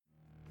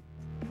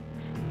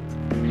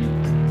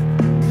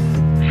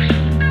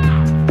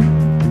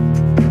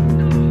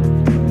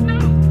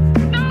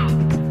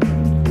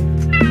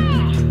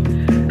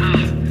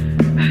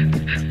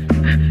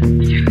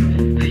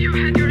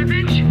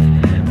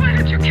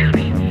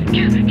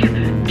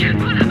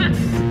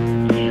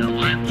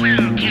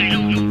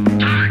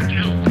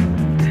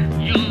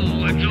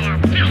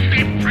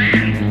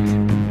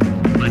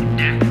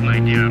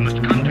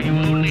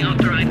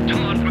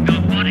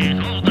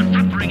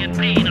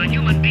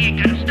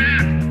Hey, just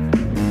stop!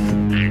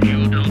 And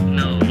you don't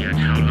know just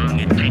how long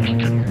it takes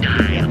to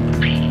die of a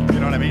pee. You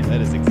know what I mean? That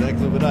is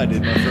exactly what I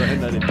did, my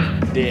friend. I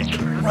did dick.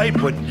 Right,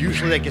 but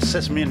usually like it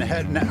sets me in the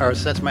head, or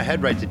sets my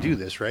head right to do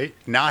this, right?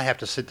 Now I have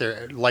to sit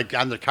there, like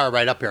on the car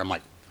right up here, I'm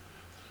like,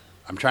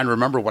 I'm trying to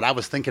remember what I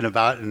was thinking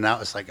about, and now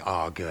it's like,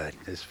 oh, good.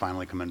 It's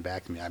finally coming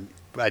back to me.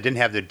 I didn't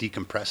have the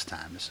decompress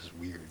time. This is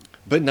weird.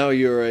 But now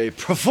you're a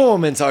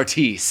performance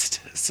artiste.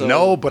 So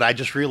No, but I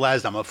just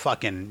realized I'm a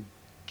fucking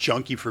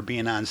junkie for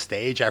being on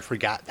stage. I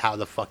forgot how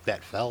the fuck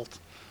that felt.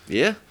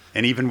 Yeah.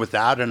 And even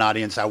without an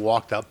audience, I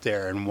walked up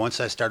there, and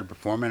once I started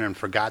performing and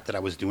forgot that I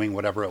was doing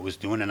whatever I was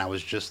doing, and I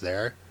was just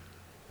there,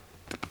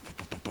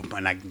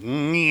 and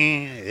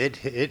it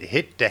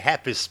hit the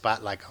happiest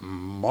spot like a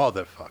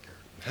motherfucker.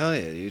 Hell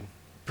yeah, dude.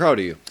 Proud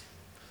of you.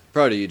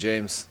 Proud of you,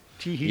 James.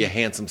 Tee-hee. You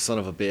handsome son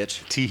of a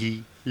bitch.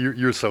 Teehee,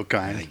 you're so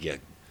kind. You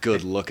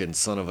good-looking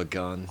son of a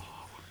gun.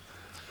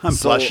 I'm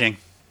So- blushing.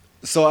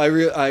 So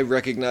I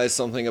recognize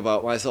something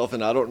about myself,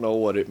 and I don't know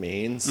what it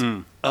means.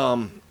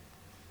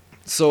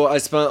 So I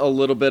spent a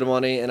little bit of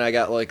money, and I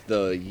got like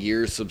the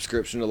year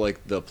subscription to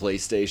like the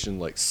PlayStation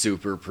like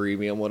Super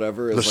Premium,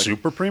 whatever. It The was like,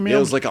 Super Premium? It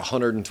was like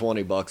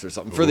 $120 or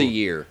something for the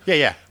year.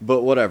 Yeah.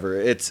 But whatever,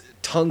 it's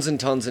tons and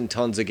tons and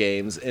tons of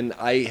games, and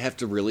I have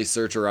to really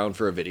search around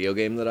for a video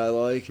game that I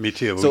like. Me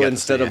too. We So got the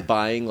instead same. of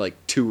buying like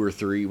 2 or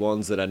 3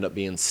 ones that end up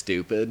being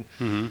stupid,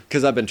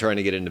 because I've been trying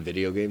to get into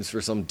video games for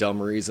some dumb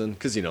reason,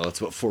 because you know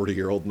that's what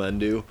 40-year-old men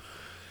do.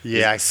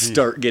 Yeah.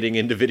 Start getting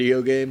into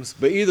video games.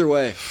 But either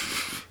way,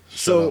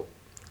 so up.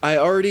 I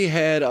already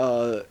had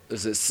I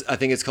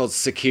think it's called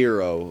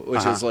Sekiro,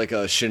 which is like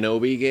a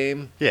shinobi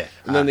game. Yeah.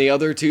 And then the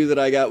other 2 that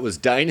I got was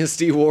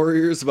Dynasty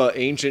Warriors about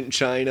ancient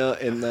China,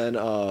 and then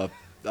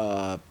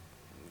not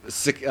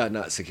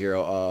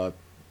Sekiro,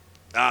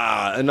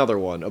 another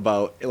one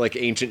about like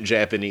ancient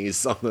Japanese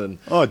something.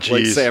 Oh, like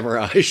jeez.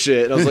 samurai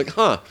shit. And I was like,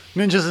 huh.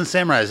 Ninjas and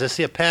Samurais. I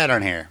see a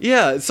pattern here.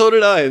 Yeah, so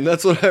did I, and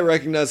that's what I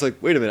recognized. Like,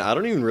 wait a minute, I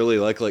don't even really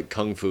like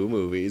kung fu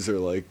movies or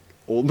like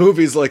old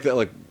movies like that.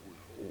 Like,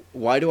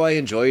 why do I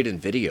enjoy it in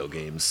video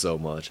games so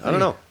much? I don't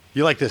know.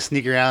 You like to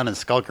sneak around and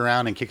skulk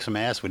around and kick some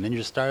ass with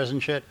ninja stars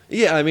and shit?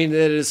 Yeah, I mean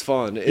it is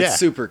fun. It's Yeah.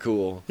 super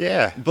cool.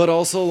 Yeah. But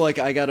also, like,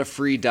 I got a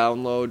free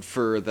download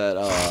for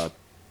that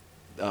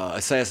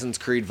Assassin's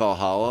Creed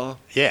Valhalla.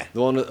 Yeah.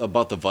 The one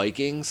about the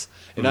Vikings.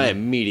 And I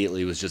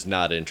immediately was just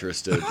not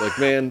interested. Like,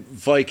 man,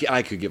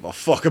 I could give a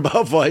fuck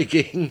about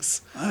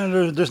Vikings.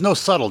 There's no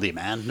subtlety,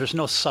 man. There's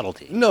no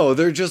subtlety. No,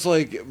 they're just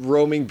like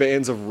roaming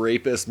bands of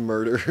rapist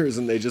murderers,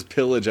 and they just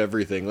pillage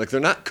everything. Like, they're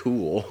not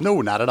cool.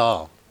 No, not at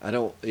all.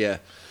 Yeah.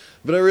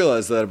 But I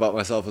realized that about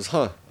myself is,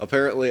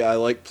 apparently I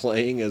like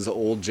playing as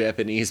old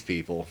Japanese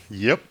people.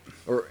 Yep.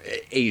 Or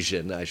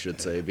Asian, I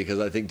should say, because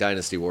I think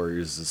Dynasty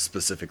Warriors is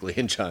specifically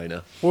in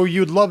China. Well,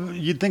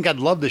 you'd think I'd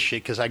love this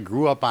shit because I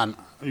grew up on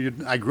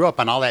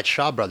all that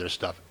Shaw Brothers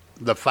stuff,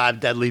 the 5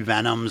 Deadly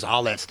Venoms,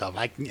 all that stuff.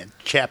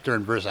 Chapter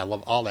and verse, I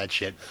love all that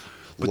shit.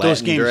 But Latin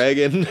those games,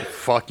 Dragon.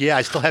 fuck yeah,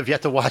 I still have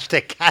yet to watch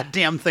that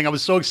goddamn thing. I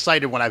was so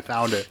excited when I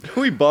found it.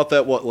 We bought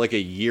that, like a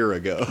year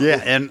ago?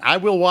 Yeah, and I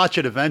will watch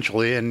it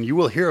eventually, and you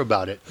will hear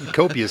about it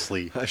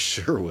copiously. I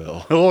sure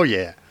will. Oh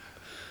yeah.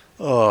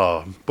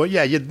 Oh, but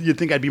yeah, you'd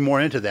think I'd be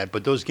more into that,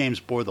 but those games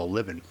bore the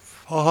living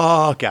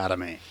fuck out of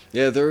me.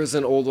 Yeah, there was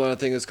an old one, I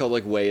think it's called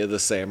like Way of the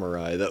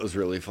Samurai. That was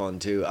really fun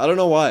too. I don't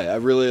know why. I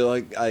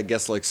really I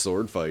guess like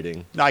sword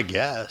fighting. I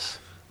guess.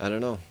 I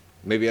don't know.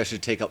 Maybe I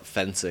should take up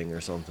fencing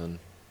or something.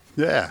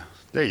 Yeah,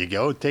 there you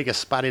go. Take a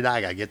spotted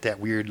daga. Get that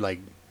weird, like,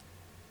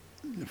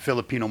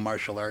 Filipino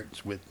martial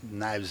arts with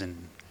knives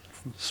and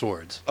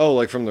swords. Oh,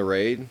 like from the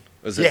raid?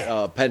 Was it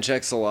Yeah.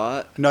 Penchex a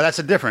lot? No, that's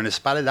a different. A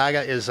spotted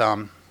daga is,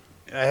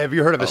 have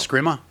you heard of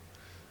Eskrima?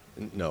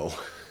 No.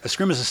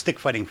 Eskrima is a stick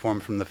fighting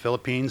form from the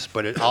Philippines,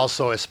 but it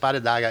also, a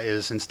spotted daga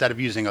is, instead of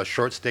using a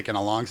short stick and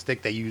a long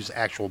stick, they use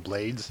actual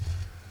blades.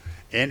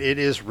 And it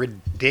is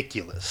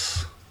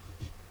ridiculous.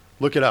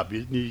 Look it up.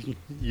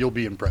 You'll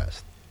be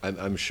impressed.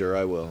 I'm sure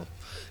I will.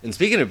 And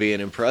speaking of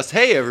being impressed,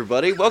 hey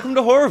everybody, welcome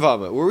to Horror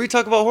Vomit, where we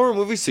talk about horror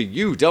movies so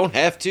you don't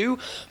have to.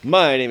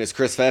 My name is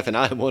Chris Pfaff, and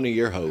I'm one of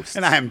your hosts.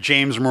 And I'm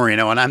James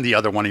Marino, and I'm the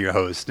other one of your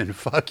hosts. And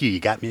fuck you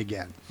got me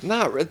again.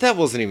 That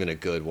wasn't even a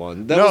good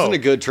one. That No. wasn't a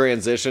good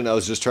transition. I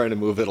was just trying to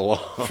move it along.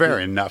 Fair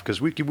enough,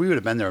 because we would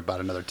have been there about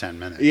another 10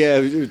 minutes.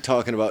 Yeah, we were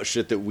talking about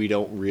shit that we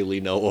don't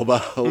really know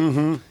about.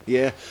 Mm-hmm.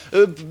 Yeah.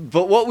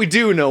 But what we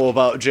do know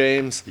about,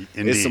 James,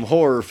 Indeed. is some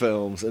horror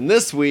films. And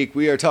this week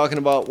we are talking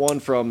about one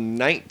from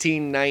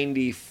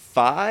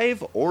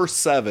 1995 or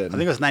 7. I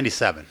think it was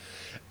 97.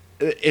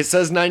 It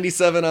says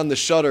 97 on the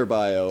Shudder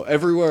bio.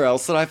 Everywhere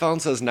else that I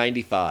found says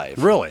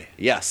 95. Really?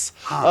 Yes.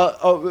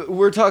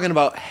 We're talking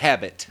about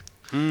Habit.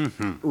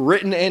 Mm-hmm.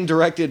 Written and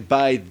directed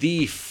by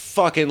the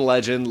fucking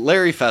legend,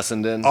 Larry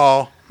Fessenden.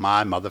 Oh,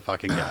 my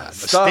motherfucking God.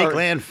 The Star-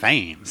 Steakland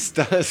fame.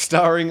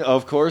 Starring,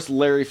 of course,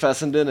 Larry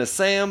Fessenden as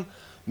Sam,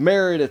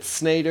 Meredith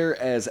Snader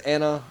as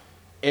Anna,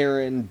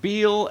 Aaron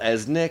Beale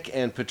as Nick,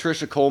 and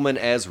Patricia Coleman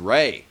as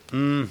Ray.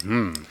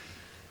 Mm-hmm.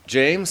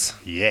 James,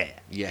 Yeah.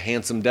 you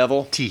handsome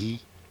devil.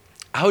 Tee.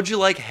 How'd you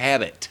like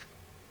Habit?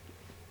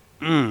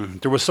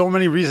 There were so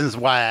many reasons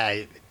why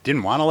I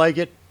didn't want to like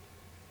it,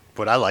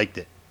 but I liked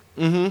it.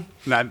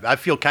 Mm-hmm. And I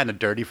feel kind of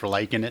dirty for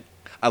liking it.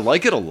 I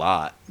like it a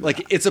lot.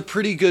 Like, it's a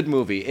pretty good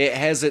movie. It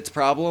has its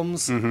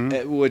problems,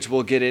 which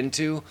we'll get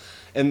into.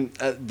 And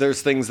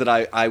there's things that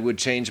I would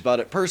change about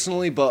it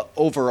personally, but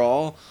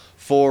overall,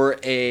 for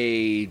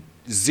a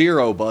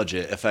zero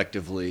budget,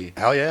 effectively,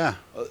 Hell yeah.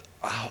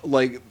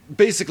 like,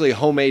 basically a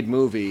homemade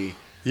movie.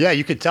 Yeah,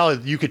 you could tell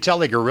they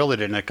guerrillaed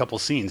it in a couple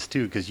scenes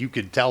too, because you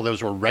could tell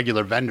those were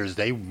regular vendors.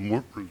 They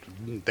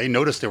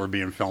noticed they were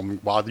being filmed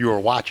while you were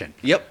watching.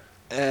 Yep.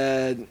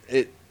 And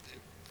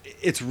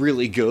it's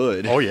really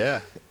good. Oh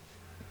yeah.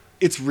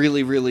 It's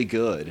really, really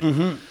good.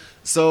 Mm-hmm.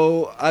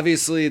 So,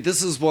 obviously,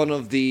 this is one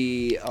of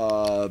the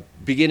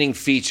beginning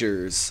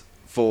features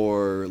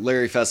for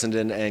Larry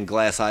Fessenden and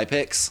Glass Eye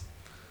Pix.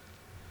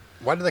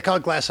 Why do they call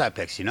it Glass Eye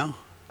Pix, you know?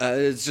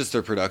 It's just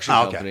their production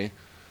Oh, okay. company.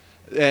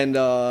 And,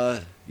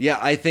 yeah,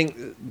 I think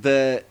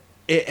that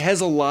it has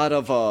a lot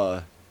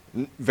of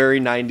very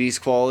 90s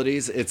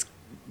qualities. It's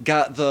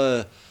got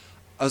the...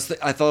 I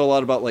thought a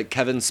lot about, like,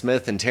 Kevin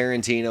Smith and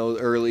Tarantino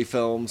early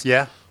films.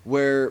 Yeah.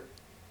 Where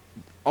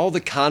all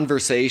the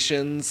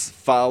conversations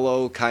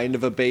follow kind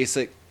of a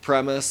basic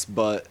premise,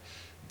 but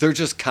they're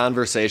just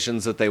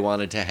conversations that they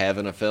wanted to have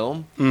in a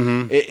film.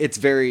 Mm-hmm. It's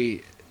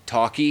very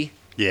talky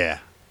Yeah.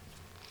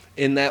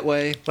 in that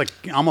way. Like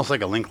almost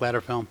like a Linklater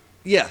film.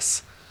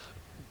 Yes.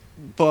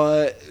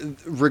 But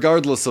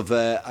regardless of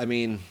that, I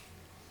mean,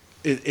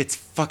 it's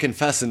fucking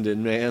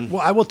Fessenden, man.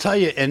 Well, I will tell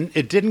you, and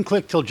it didn't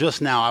click till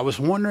just now. I was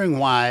wondering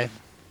why,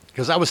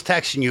 because I was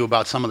texting you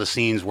about some of the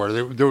scenes where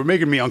they were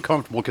making me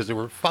uncomfortable because they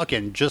were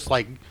fucking just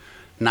like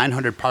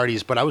 900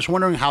 parties. But I was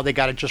wondering how they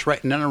got it just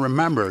right, and then I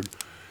remembered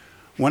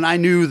when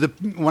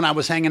I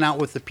was hanging out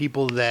with the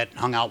people that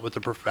hung out with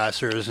the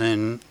professors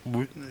and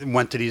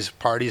went to these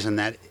parties and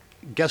that.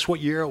 Guess what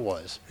year it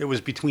was? It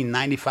was between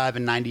 95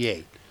 and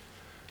 98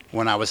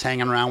 when I was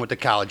hanging around with the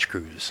college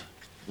crews.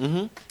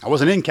 Mm-hmm. I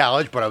wasn't in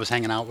college, but I was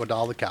hanging out with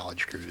all the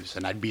college crews,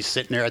 and I'd be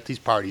sitting there at these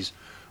parties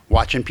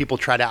watching people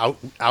try to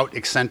out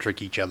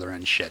eccentric each other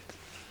and shit.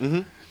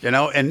 Mm-hmm. You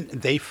know, and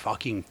they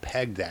fucking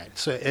pegged that.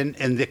 So, and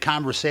the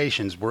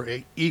conversations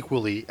were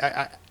equally.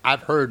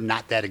 I've heard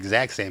not that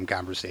exact same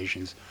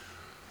conversations,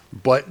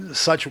 but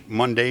such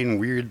mundane,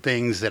 weird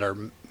things that are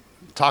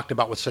talked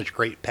about with such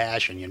great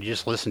passion. You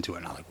just listen to it,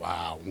 and I'm like,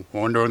 wow. I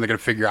wonder when they're gonna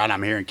figure out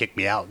I'm here and kick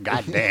me out.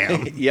 God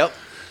damn. Yep.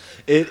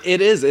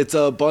 It is. It's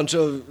a bunch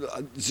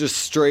of just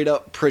straight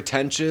up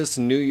pretentious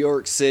New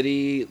York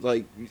City,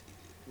 like,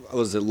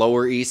 was it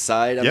Lower East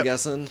Side, I'm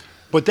guessing?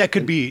 But that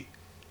could be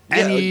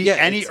any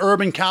it's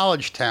urban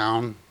college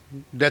town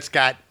that's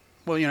got,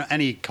 well, you know,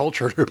 any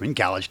cultured urban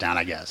college town,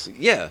 I guess.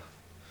 Yeah.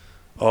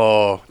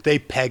 Oh, they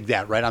pegged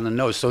that right on the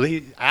nose. So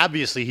he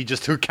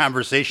just took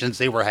conversations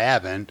they were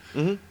having,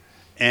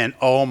 and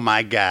oh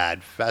my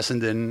God,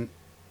 Fessenden's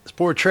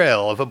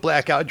portrayal of a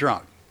blackout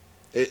drunk.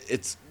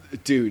 It's,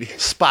 dude.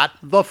 Spot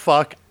the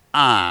fuck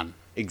on.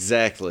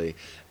 Exactly.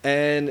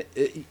 And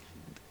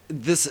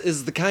this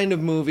is the kind of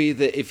movie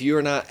that if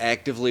you're not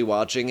actively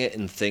watching it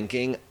and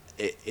thinking,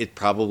 it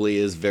probably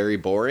is very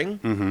boring.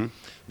 Mm-hmm.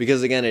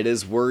 Because, again, it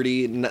is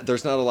wordy.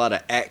 There's not a lot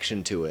of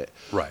action to it.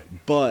 Right.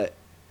 But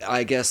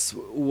I guess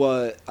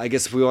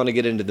if we want to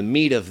get into the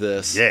meat of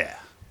this, Yeah.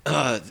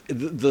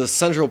 The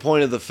central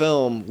point of the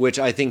film, which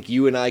I think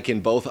you and I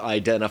can both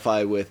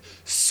identify with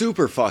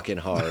super fucking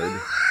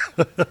hard,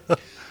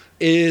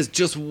 is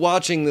just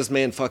watching this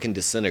man fucking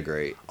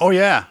disintegrate. Oh,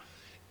 yeah.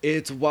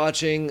 It's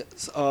watching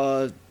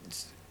a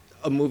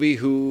movie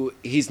who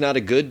he's not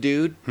a good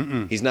dude.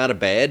 Mm-mm. He's not a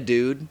bad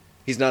dude.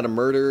 He's not a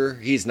murderer.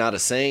 He's not a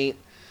saint.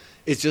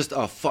 It's just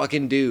a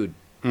fucking dude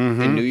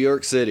in New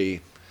York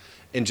City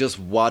and just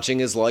watching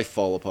his life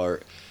fall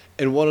apart.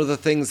 And one of the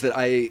things that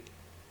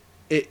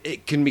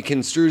it can be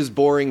construed as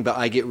boring, but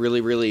I get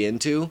really, really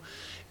into,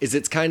 is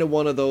it's kind of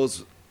one of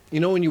those, you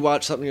know, when you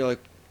watch something, you're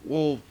like,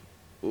 well,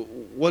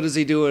 what is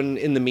he doing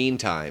in the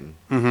meantime?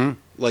 Mm-hmm.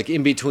 Like,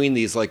 in between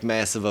these, like,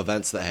 massive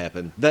events that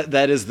happen.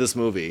 That is this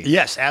movie.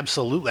 Yes,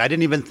 absolutely. I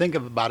didn't even think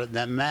about it in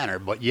that manner,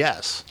 but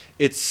yes.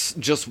 It's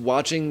just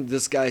watching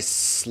this guy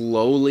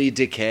slowly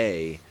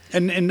decay.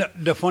 And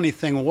the funny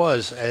thing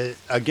was,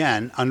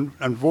 again,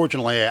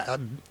 unfortunately,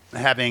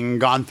 having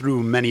gone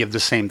through many of the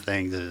same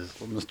things as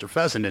Mr.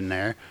 Fessenden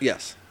there,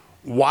 Yes.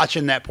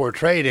 watching that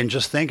portrayed and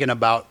just thinking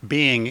about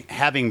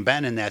having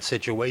been in that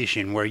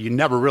situation where you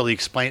never really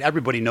explain.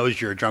 Everybody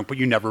knows you're drunk, but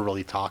you never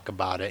really talk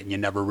about it, and you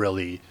never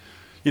really,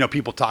 you know,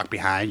 people talk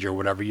behind you or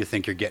whatever. You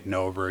think you're getting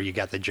over, you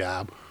got the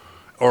job,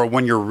 or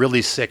when you're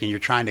really sick and you're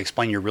trying to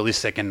explain you're really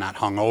sick and not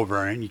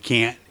hungover, and you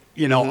can't,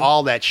 you know,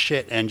 all that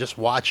shit, and just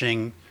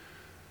watching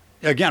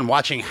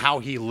how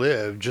he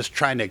lived, just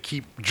trying to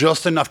keep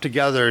just enough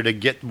together to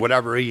get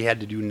whatever he had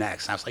to do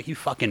next. And I was like, you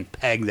fucking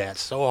pegged that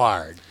so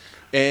hard.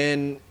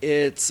 And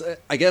it's,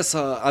 I guess,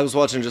 I was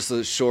watching just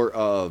a short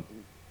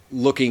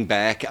looking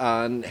back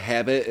on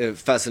Habit,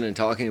 Fessenden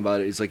talking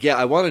about it. He's like, yeah,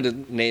 I wanted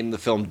to name the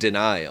film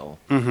Denial.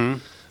 Mm-hmm.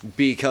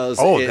 Because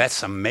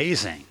that's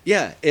amazing.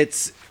 Yeah,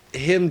 it's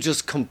him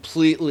just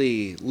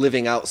completely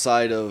living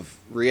outside of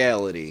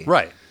reality.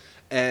 Right.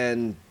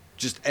 And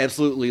just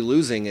absolutely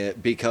losing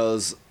it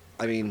because,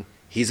 I mean,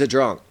 he's a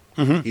drunk.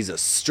 Mm-hmm. He's a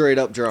straight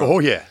up drunk. Oh,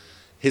 yeah.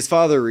 His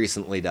father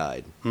recently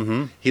died.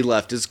 Mm-hmm. He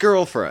left his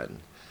girlfriend.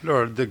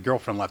 Or the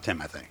girlfriend left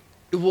him, I think.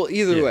 Well,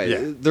 either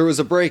way, there was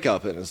a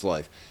breakup in his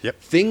life. Yep.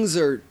 Things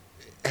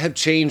have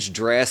changed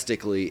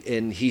drastically,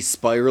 and he's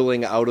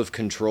spiraling out of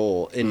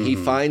control, and he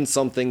finds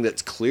something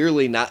that's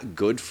clearly not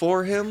good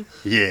for him.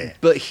 Yeah.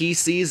 But he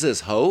sees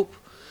as hope,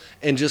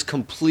 and just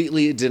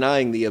completely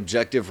denying the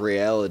objective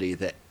reality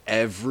that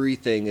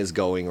everything is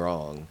going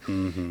wrong.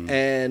 Mm-hmm.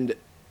 And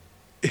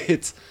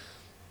it's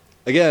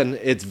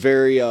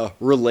very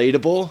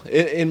relatable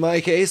in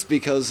my case,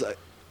 because,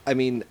 I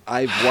mean,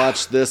 I've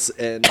watched this,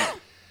 and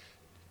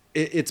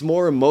it's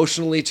more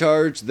emotionally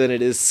charged than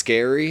it is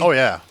scary. Oh,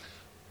 yeah.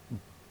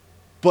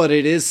 But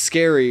it is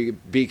scary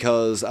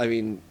because, I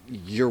mean,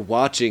 you're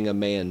watching a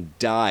man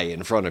die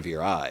in front of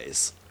your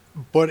eyes.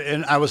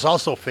 And I was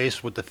also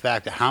faced with the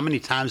fact that how many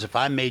times if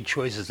I made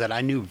choices that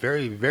I knew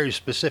very, very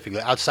specifically,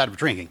 outside of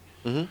drinking,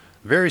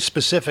 very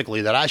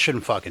specifically that I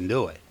shouldn't fucking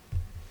do it.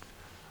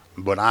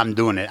 But I'm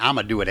doing it. I'm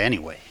going to do it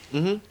anyway.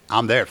 Mm-hmm.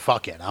 I'm there.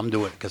 Fuck it. I'm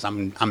doing it because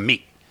I'm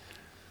me.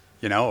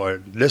 You know, or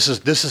this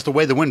is the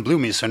way the wind blew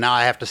me, so now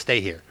I have to stay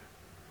here.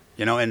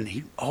 You know,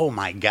 and oh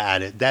my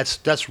God,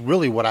 that's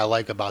really what I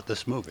like about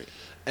this movie.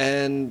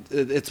 And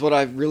it's what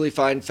I really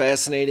find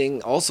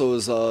fascinating also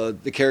is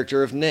the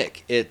character of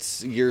Nick.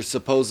 It's your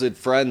supposed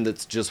friend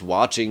that's just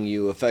watching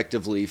you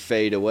effectively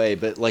fade away.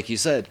 But like you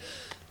said,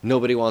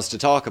 nobody wants to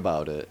talk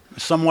about it.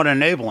 Somewhat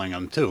enabling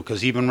him, too,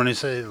 because even when he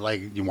said,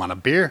 like, you want a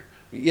beer?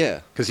 Yeah.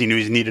 Because he knew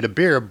he needed a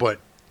beer, but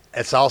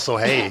it's also,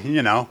 hey,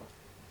 you know.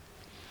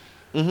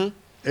 Mm-hmm.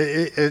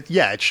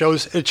 It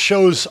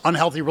shows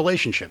unhealthy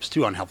relationships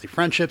too, unhealthy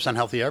friendships,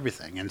 unhealthy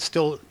everything, and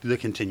still the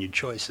continued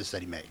choices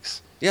that he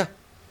makes. Yeah.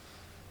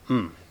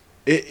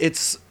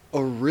 It's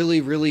a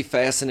really, really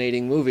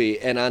fascinating movie,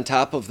 and on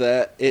top of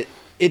that,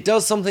 it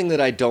does something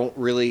that I don't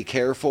really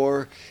care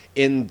for,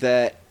 in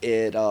that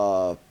it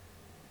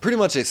pretty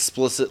much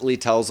explicitly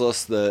tells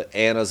us that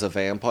Anna's a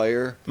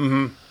vampire,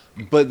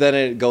 but then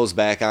it goes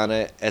back on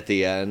it at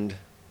the end,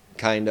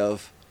 kind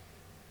of.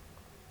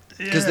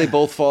 Because they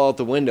both fall out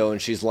the window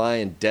and she's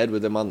lying dead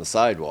with him on the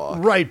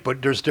sidewalk. Right,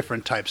 but there's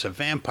different types of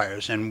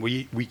vampires, and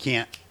we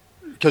can't...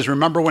 Because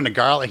remember when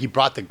he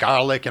brought the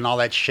garlic and all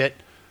that shit,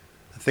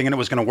 thinking it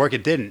was going to work,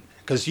 it didn't.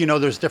 Because, you know,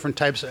 there's different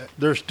types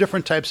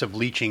of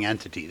leeching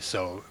entities,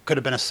 so it could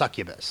have been a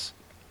succubus.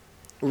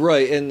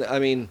 Right, and I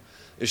mean,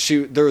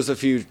 there was a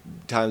few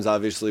times,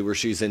 obviously, where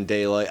she's in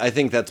daylight. I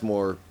think that's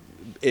more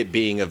it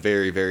being a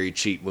very, very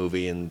cheap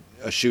movie and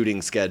a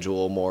shooting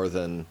schedule more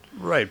than...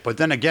 Right, but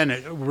then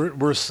again,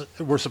 we're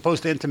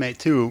supposed to intimate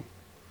too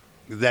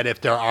that if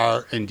there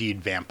are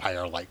indeed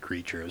vampire-like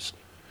creatures,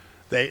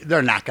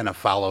 they're not going to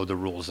follow the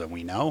rules that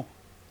we know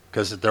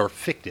because they're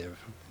fictive.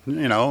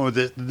 You know,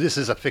 this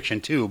is a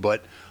fiction too,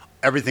 but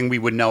everything we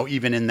would know,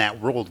 even in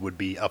that world, would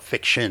be a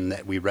fiction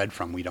that we read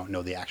from. We don't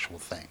know the actual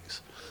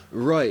things.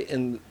 Right,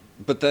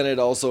 but then it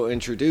also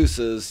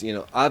introduces, you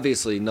know,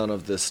 obviously none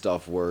of this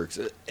stuff works.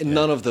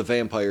 None of the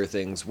vampire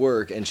things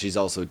work, and she's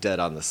also dead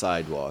on the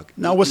sidewalk.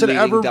 Now, was it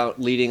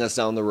leading us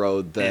down the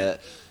road that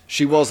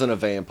she wasn't a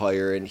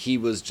vampire, and he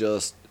was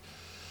just,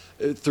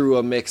 through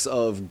a mix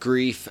of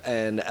grief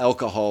and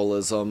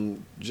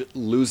alcoholism,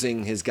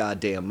 losing his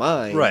goddamn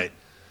mind. Right.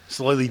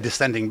 Slowly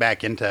descending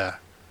back into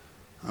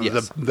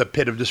the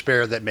pit of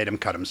despair that made him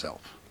cut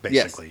himself,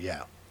 basically.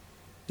 Yes.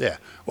 Yeah.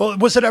 Well,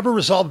 was it ever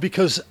resolved?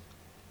 Because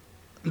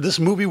this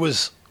movie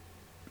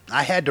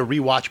I had to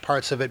rewatch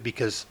parts of it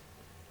because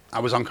I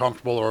was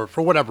uncomfortable or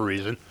for whatever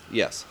reason.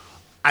 Yes.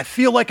 I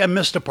feel like I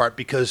missed a part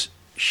because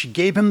she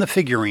gave him the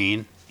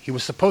figurine. He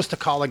was supposed to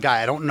call a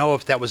guy. I don't know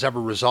if that was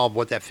ever resolved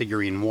what that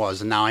figurine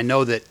was. And now I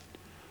know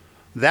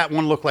that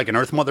one looked like an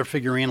Earth Mother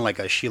figurine, like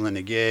a Sheila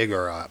Nagig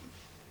or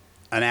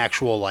an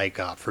actual like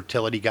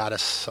fertility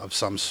goddess of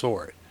some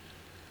sort.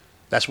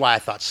 That's why I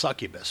thought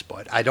succubus,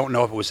 but I don't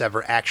know if it was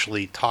ever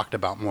actually talked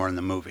about more in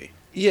the movie.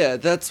 Yeah,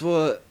 that's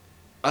what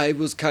I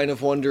was kind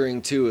of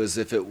wondering too, is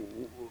if it,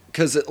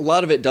 because a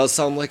lot of it does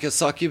sound like a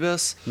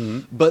succubus,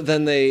 but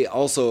then they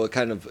also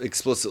kind of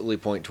explicitly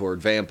point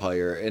toward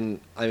vampire. And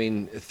I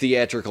mean,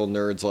 theatrical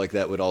nerds like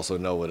that would also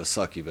know what a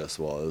succubus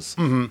was,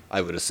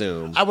 I would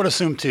assume. I would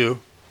assume too.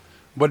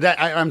 But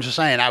I'm just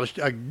saying,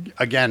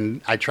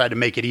 I tried to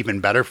make it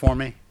even better for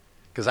me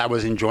because I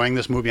was enjoying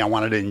this movie. I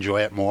wanted to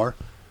enjoy it more.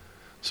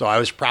 So I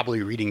was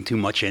probably reading too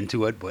much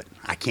into it, but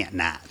I can't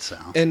not. So.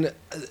 And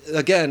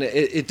again,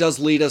 it does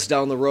lead us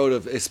down the road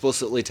of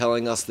explicitly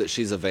telling us that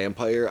she's a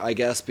vampire, I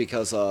guess,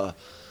 because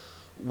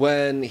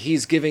when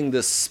he's giving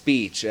this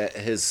speech at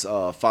his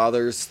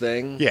father's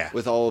thing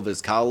with all of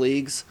his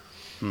colleagues,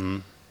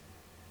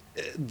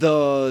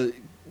 the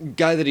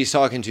guy that he's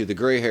talking to, the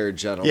gray-haired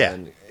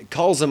gentleman,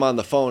 calls him on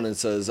the phone and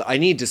says, "I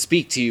need to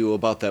speak to you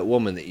about that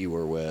woman that you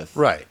were with,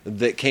 right?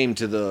 That came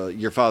to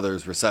your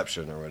father's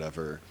reception or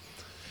whatever."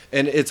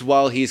 And it's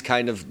while he's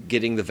kind of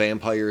getting the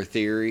vampire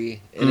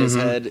theory in his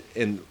head,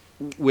 and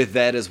with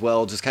that as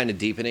well, just kind of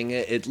deepening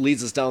it, it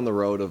leads us down the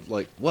road of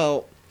like,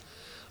 well,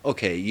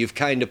 okay, you've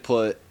kind of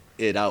put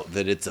it out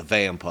that it's a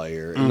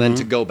vampire, and then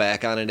to go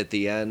back on it at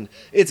the end,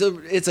 it's a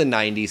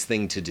 90s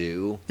thing to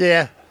do.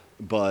 Yeah.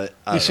 But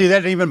I You don't see, know. that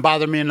didn't even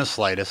bother me in the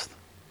slightest.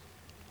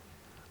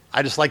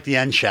 I just like the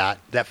end shot.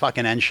 That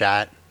fucking end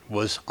shot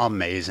was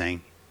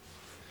amazing.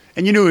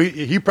 And you knew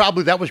he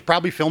probably, that was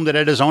probably filmed it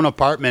at his own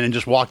apartment and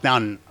just walked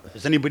down. And,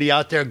 is anybody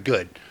out there?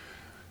 Good.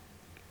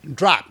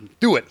 Drop.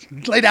 Do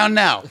it. Lay down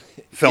now.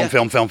 Film,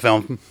 Yeah.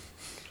 film.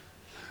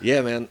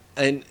 Yeah, man.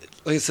 And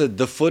like I said,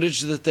 the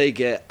footage that they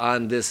get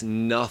on this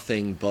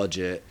nothing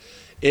budget,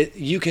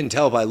 you can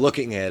tell by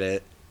looking at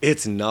it,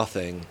 it's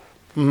nothing.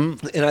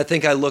 Mm-hmm. And I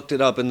think I looked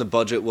it up, and the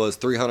budget was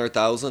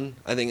 $300,000.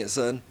 I think it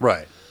said.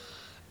 Right.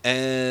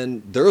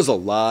 And there was a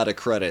lot of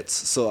credits.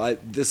 So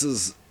this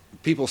is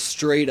people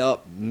straight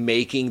up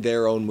making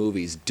their own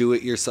movies. Do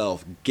it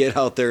yourself. Get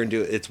out there and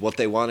do it. It's what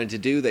they wanted to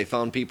do. They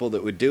found people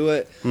that would do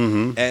it.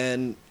 Mm-hmm.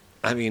 And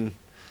I mean,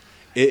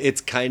 it's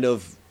kind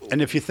of.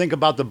 And if you think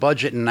about the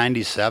budget in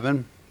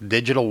 '97,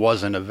 digital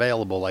wasn't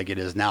available like it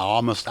is now.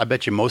 Almost, I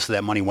bet you most of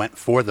that money went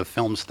for the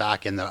film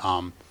stock and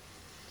the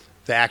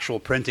actual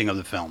printing of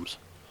the films.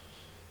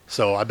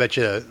 So I bet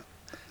you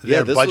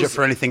their budget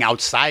for anything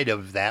outside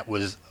of that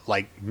was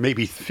like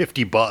maybe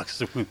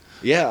 $50.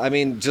 Yeah, I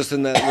mean, just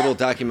in that little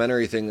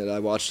documentary thing that I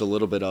watched a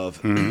little bit of,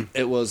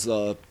 it was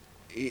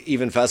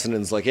even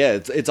Fessenden's like, yeah,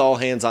 it's all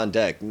hands on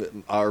deck.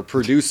 Our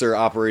producer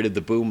operated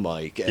the boom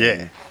mic.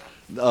 And,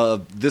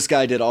 this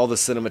guy did all the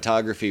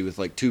cinematography with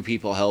like 2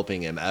 people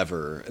helping him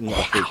ever. And,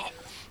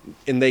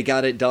 and they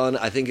got it done.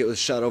 I think it was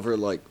shot over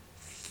like,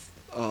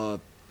 I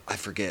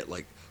forget,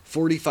 like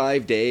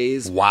 45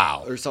 days.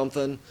 Wow. Or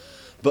something.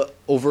 But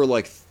over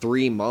like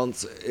 3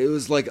 months, it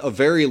was like a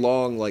very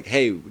long, like,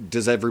 hey,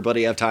 does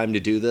everybody have time to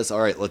do this? All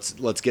right,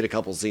 let's get a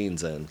couple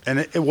scenes in. And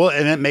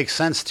it makes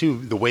sense too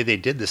the way they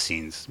did the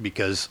scenes,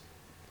 because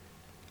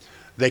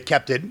they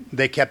kept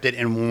it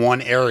in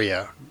one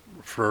area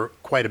for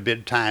quite a bit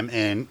of time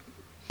and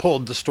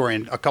pulled the story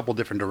in a couple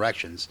different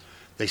directions.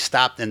 They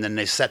stopped and then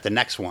they set the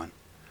next one.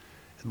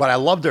 But I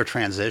love their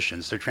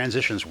transitions. Their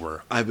transitions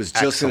were I was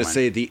just going to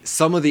say,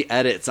 some of the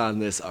edits on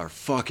this are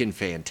fucking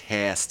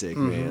fantastic,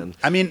 man.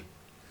 I mean,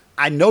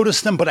 I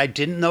noticed them, but I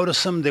didn't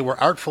notice them. They were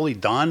artfully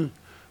done,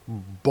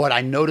 but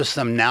I noticed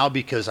them now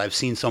because I've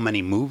seen so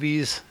many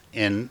movies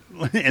in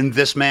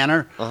this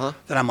manner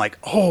that I'm like,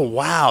 oh,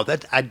 wow.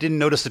 That I didn't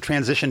notice the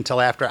transition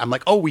until after. I'm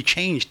like, oh, we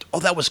changed. Oh,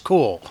 that was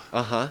cool.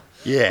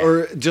 Yeah.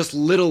 Or just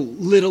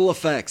little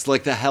effects,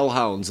 like the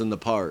hellhounds in the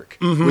park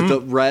with the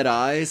red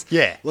eyes.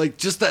 Yeah. Like,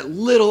 just that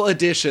little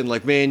addition.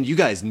 Like, man, you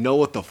guys know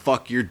what the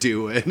fuck you're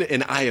doing,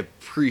 and I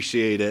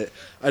appreciate it.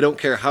 I don't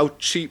care how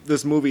cheap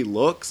this movie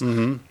looks.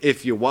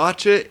 If you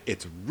watch it,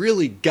 it's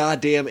really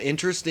goddamn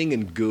interesting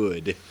and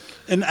good.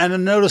 And I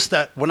noticed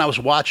that when I was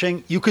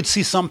watching, you could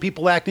see some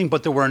people acting,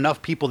 but there were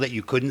enough people that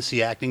you couldn't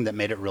see acting that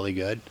made it really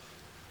good.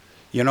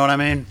 You know what I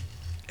mean?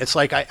 It's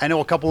like I know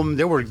a couple of them,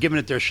 they were giving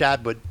it their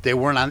shot, but they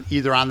weren't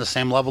either on the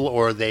same level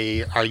or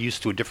they are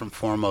used to a different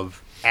form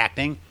of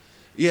acting.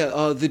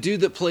 Yeah, the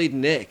dude that played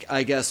Nick,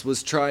 I guess,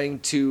 was trying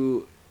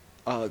to...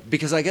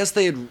 because I guess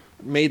they had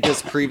made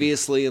this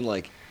previously in,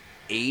 like,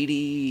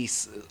 early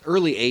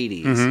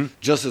 80s,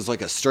 just as,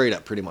 like, a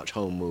straight-up pretty much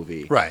home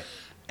movie. Right.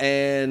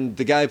 And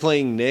the guy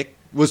playing Nick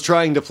was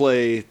trying to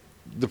play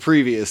the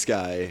previous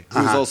guy,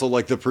 who was also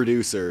like the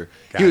producer.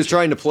 He was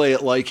trying to play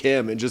it like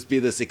him and just be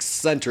this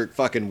eccentric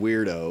fucking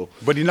weirdo.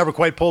 But he never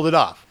quite pulled it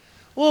off.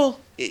 Well,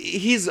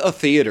 he's a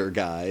theater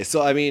guy.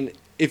 So, I mean,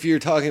 if you're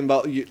talking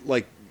about,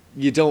 like,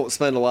 you don't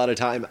spend a lot of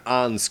time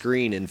on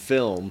screen in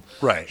film.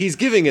 Right. He's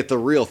giving it the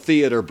real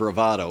theater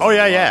bravado. Oh,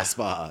 yeah, in a lot yeah. of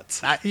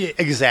spots. Yeah,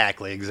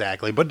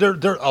 exactly. But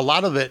there, a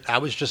lot of it, I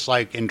was just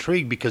like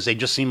intrigued because they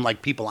just seemed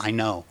like people I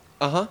know.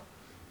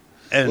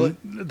 And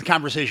the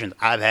conversations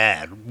I've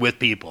had with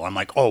people, I'm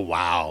like, oh,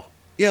 wow.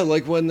 Yeah,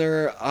 like when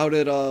they're out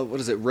at,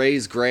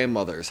 Ray's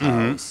grandmother's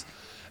house.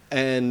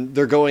 And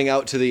they're going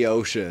out to the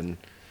ocean.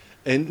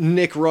 And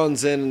Nick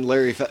runs in,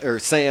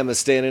 and Sam is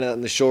standing out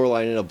in the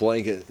shoreline in a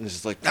blanket. And is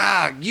just like,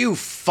 you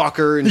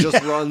fucker, and just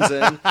runs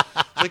in.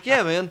 Like,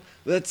 yeah, man,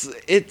 that's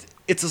it.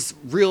 It's a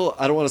real,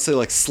 I don't want to say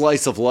like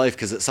slice of life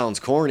because it sounds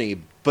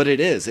corny, but it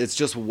is. It's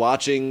just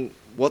watching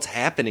what's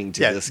happening to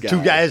this guy.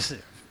 2 guys...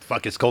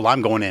 Fuck, it's cold.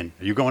 I'm going in.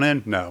 Are you going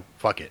in? No.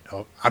 Fuck it.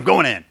 Oh, I'm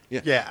going in.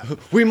 Yeah.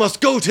 We must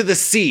go to the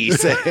sea,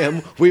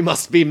 Sam. We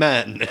must be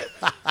men.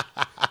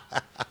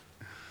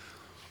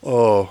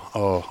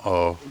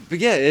 Oh. But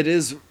yeah, it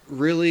is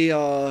really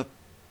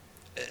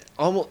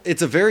almost.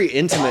 It's a very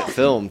intimate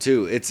film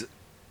too. It's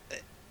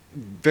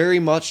very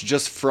much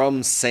just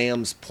from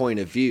Sam's point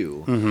of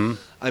view.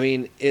 I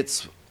mean,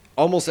 it's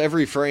almost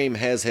every frame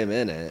has him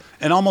in it,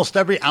 and almost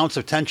every ounce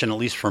of tension, at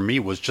least for me,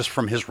 was just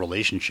from his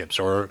relationships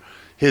or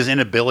his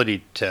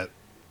inability to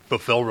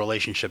fulfill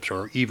relationships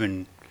or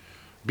even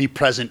be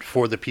present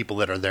for the people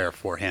that are there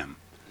for him.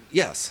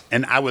 Yes.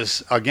 And I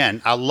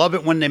love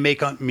it when they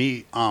make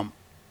me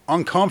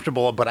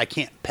uncomfortable, but I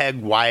can't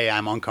peg why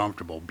I'm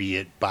uncomfortable, be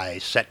it by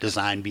set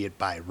design, be it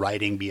by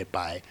writing, be it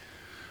by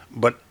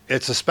But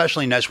it's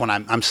especially nice when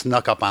I'm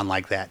snuck up on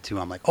like that too.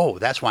 I'm like, oh,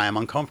 that's why I'm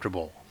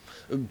uncomfortable.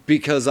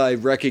 Because I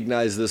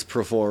recognize this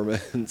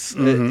performance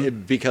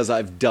because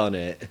I've done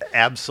it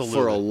Absolutely.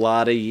 for a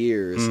lot of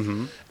years.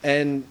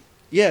 And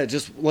yeah,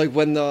 just like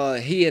when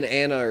he and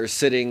Anna are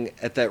sitting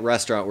at that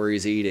restaurant where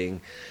he's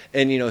eating,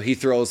 and he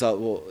throws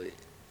out, well,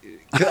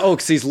 oh,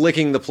 because he's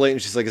licking the plate,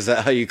 and she's like, "Is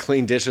that how you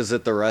clean dishes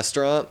at the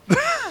restaurant?"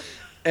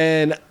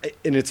 and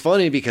it's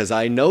funny because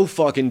I know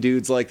fucking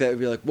dudes like that would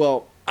be like,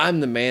 "Well,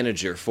 I'm the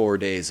manager 4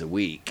 days a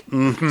week,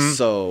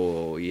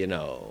 so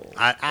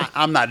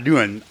I'm not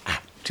doing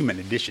too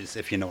many dishes,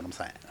 if you know what I'm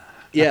saying.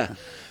 Yeah,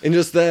 and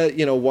just that,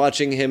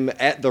 watching him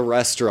at the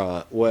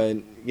restaurant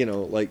when,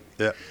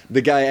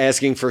 the guy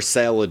asking for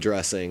salad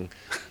dressing.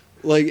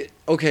 Like,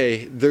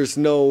 okay, there's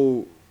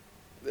no...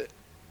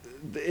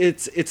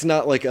 It's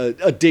not like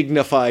a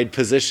dignified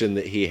position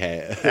that he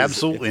has.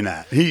 Absolutely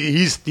not.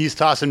 He's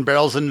tossing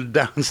barrels in the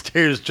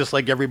downstairs just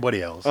like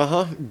everybody else.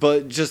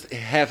 But just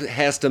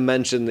has to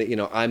mention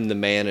that, I'm the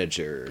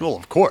manager. Well,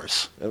 of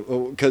course.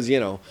 Because,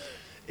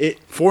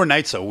 4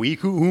 nights a week?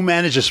 Who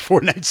manages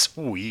 4 nights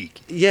a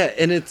week? Yeah,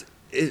 and it's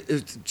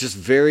just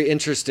very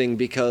interesting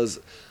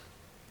because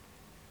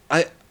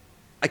I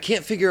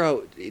can't figure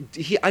out...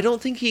 I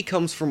don't think he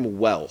comes from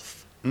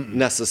wealth,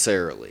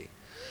 necessarily.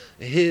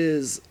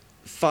 His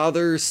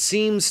father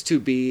seems to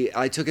be...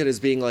 I took it as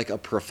being like a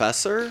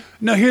professor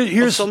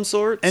here's of some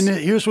sort. And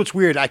here's what's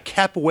weird. I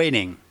kept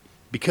waiting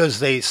because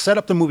they set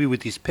up the movie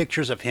with these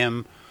pictures of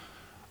him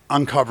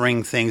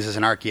uncovering things as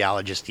an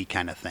archaeologist-y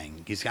kind of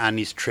thing. He's on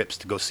these trips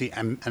to go see...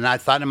 And I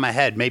thought in my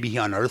head, maybe he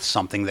unearthed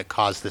something that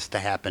caused this to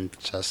happen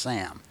to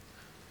Sam.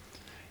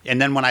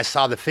 And then when I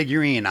saw the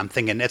figurine, I'm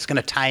thinking, it's going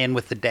to tie in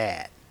with the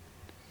dad.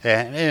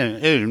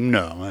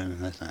 No.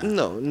 That's not.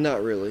 No,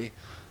 not really.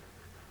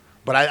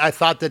 But I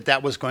thought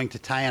that was going to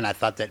tie in. I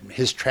thought that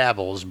his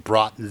travels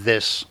brought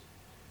this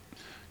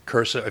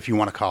curse, if you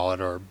want to call it,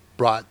 or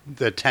brought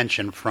the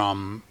attention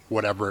from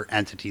whatever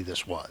entity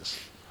this was.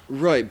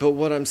 Right, but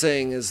what I'm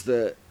saying is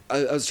that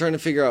I was trying to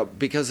figure out,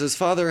 because his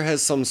father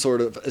has some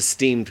sort of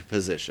esteemed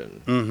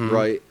position,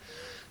 right?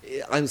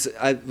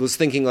 I was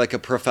thinking like a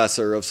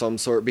professor of some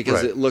sort,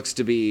 because it looks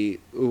to be,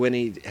 when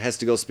he has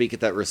to go speak at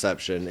that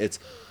reception, it's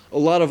a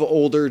lot of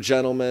older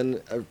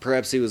gentlemen.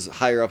 Perhaps he was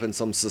higher up in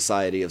some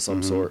society of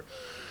some sort.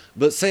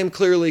 But Sam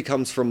clearly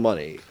comes from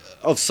money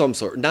of some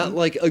sort, not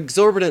like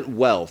exorbitant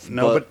wealth.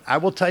 No, but I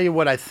will tell you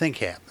what I think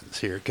happens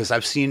here, because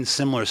I've seen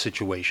similar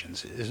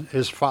situations.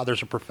 His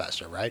father's a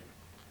professor, right?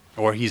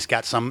 Or he's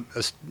got some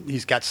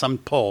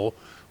pull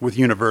with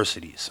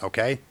universities,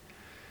 okay?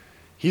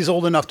 He's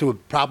old enough to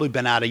have probably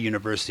been out of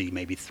university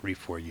maybe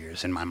 3-4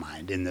 years in my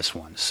mind in this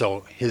one.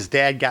 So his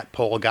dad got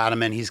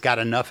him in. He's got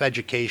enough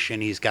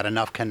education. He's got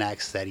enough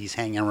connects that he's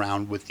hanging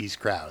around with these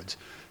crowds,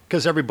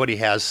 because everybody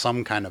has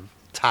some kind of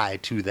tie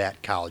to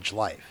that college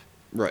life.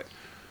 Right.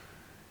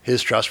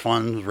 His trust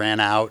funds ran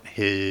out.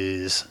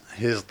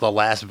 The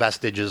last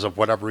vestiges of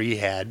whatever he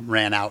had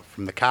ran out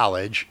from the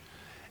college,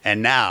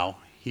 and now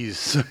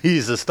he's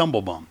a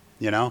stumble bum.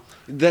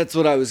 That's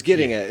what I was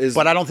getting at.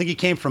 But I don't think he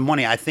came from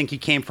money. I think he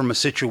came from a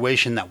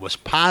situation that was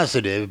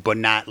positive, but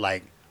not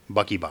like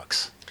Bucky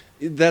Bucks.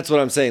 That's what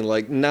I'm saying.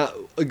 Like, not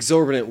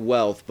exorbitant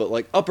wealth, but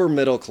like upper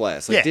middle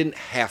class. Like, didn't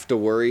have to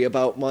worry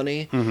about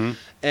money.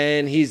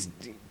 And he's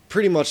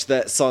pretty much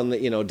that son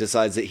that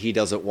decides that he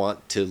doesn't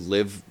want to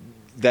live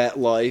that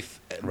life,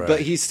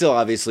 but he still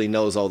obviously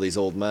knows all these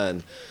old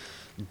men.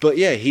 But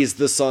yeah, he's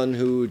the son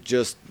who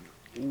just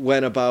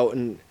went about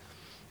and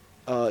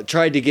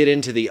tried to get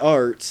into the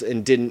arts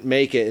and didn't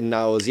make it, and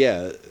now is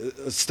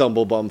a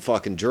stumble bum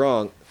fucking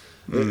drunk,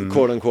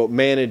 quote unquote,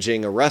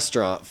 managing a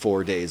restaurant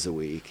 4 days a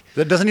week.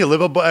 Doesn't he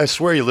live above? I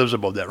swear he lives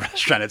above that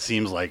restaurant. It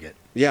seems like it.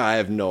 Yeah, I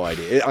have no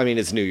idea. I mean,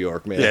 it's New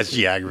York, man. That's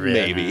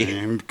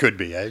maybe could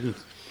be.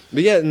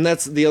 But yeah, and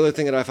that's the other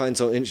thing that I find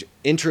so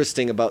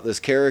interesting about this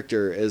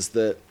character is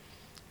that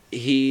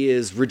he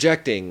is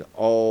rejecting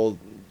all,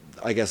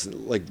 I guess,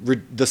 like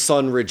the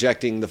son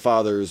rejecting the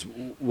father's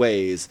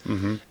ways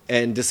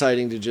and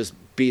deciding to just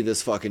be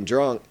this fucking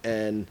drunk.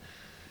 And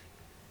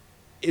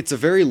it's a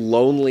very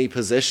lonely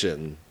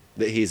position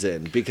that he's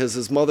in, because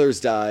his mother's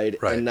died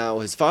and now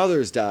his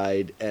father's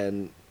died,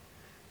 and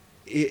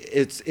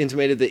it's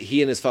intimated that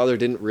he and his father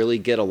didn't really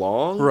get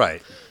along.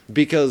 Right.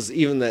 Because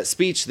even that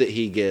speech that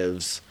he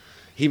gives,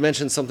 he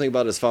mentioned something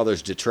about his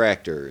father's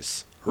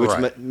detractors, which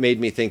made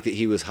me think that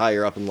he was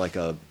higher up in like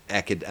a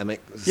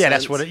academic sense. Yeah,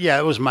 that's what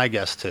it was my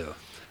guess too.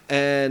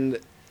 And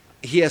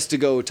he has to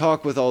go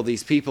talk with all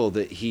these people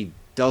that he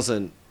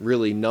doesn't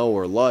really know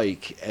or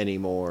like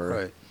anymore.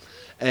 Right.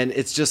 And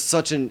it's just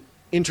such an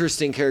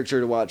interesting character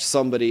to watch,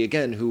 somebody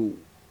again who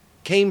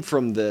came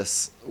from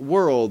this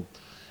world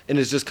and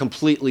has just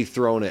completely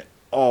thrown it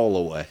all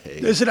away.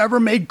 Is it ever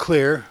made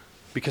clear,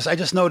 because I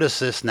just noticed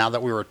this now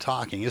that we were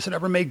talking, is it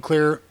ever made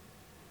clear,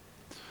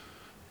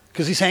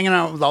 because he's hanging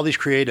out with all these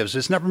creatives,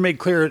 it's never made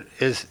clear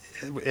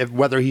if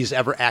whether he's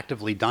ever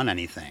actively done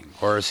anything,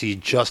 or is he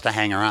just a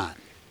hanger-on?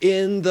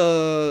 In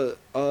the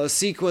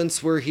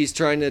sequence where he's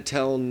trying to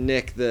tell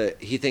Nick that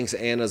he thinks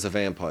Anna's a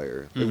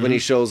vampire, when he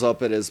shows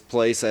up at his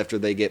place after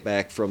they get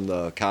back from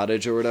the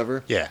cottage or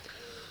whatever, Yeah.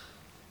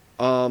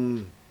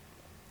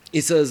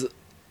 he says,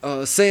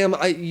 Sam,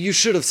 you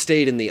should have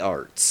stayed in the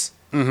arts.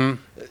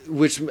 Mm-hmm.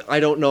 Which I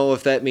don't know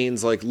if that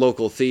means like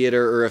local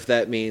theater or if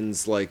that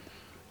means like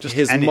Just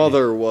his anything.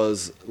 mother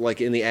was like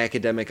in the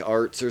academic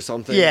arts or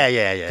something.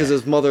 Yeah. Because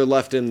his mother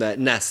left him that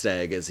nest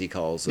egg, as he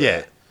calls it.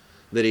 Yeah.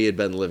 That he had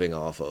been living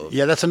off of.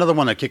 Yeah, that's another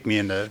one that kicked me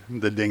into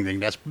the ding ding.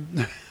 That's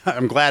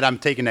I'm glad I'm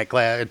taking that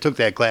class. I took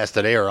that class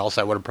today, or else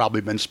I would have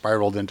probably been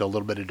spiraled into a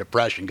little bit of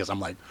depression because I'm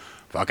like,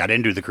 fuck, I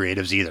didn't do the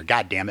creatives either.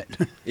 God damn it.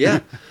 Yeah.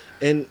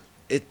 And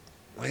it,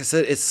 like I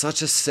said, it's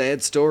such a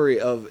sad story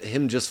of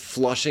him just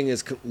flushing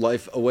his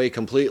life away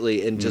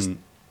completely and just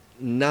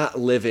not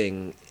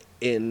living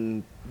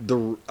in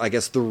the, I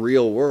guess, the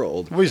real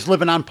world. Well, he's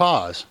living on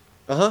pause.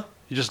 Uh-huh.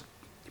 You just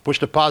push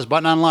the pause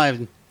button on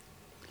live.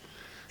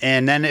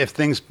 And then if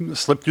things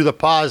slip through the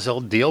pause,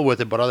 he'll deal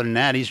with it. But other than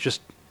that, he's just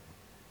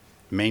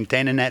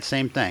maintaining that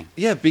same thing.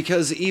 Yeah,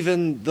 because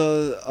even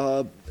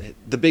the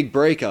big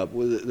breakup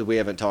that we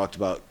haven't talked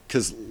about,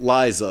 because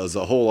Liza is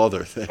a whole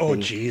other thing. Oh,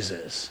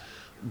 Jesus.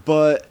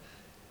 But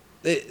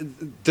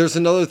there's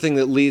another thing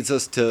that leads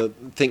us to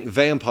think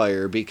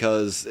vampire,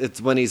 because it's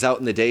when he's out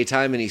in the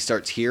daytime and he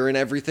starts hearing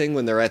everything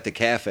when they're at the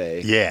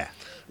cafe. Yeah.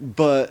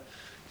 But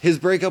his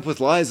breakup with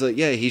Liza,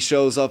 yeah, he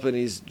shows up and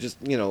he's just,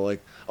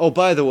 like, oh,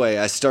 by the way,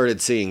 I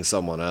started seeing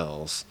someone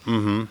else.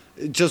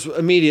 Mm-hmm. Just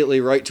immediately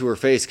right to her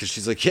face, because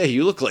she's like, yeah,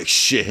 you look like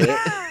shit.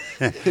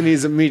 And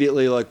he's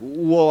immediately like,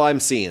 well, I'm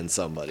seeing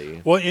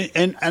somebody. Well,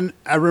 and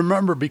I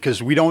remember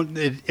because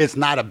it's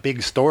not a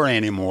big story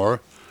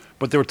anymore,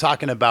 but they were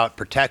talking about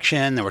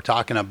protection. They were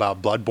talking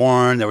about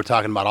Bloodborne. They were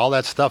talking about all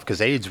that stuff because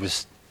AIDS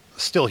was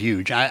still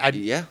huge.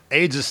 Yeah.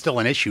 AIDS is still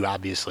an issue,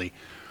 obviously.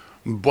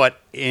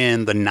 But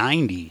in the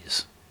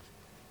 90s,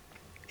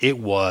 it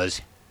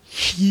was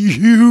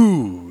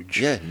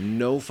huge. Yeah,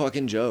 no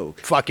fucking joke.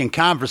 Fucking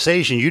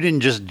conversation. You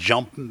didn't just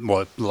jump.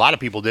 Well, a lot of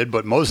people did,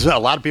 but a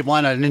lot of people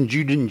I know didn't.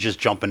 You didn't just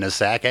jump in the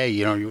sack.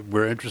 Hey,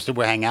 we're interested.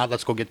 We'll hang out.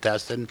 Let's go get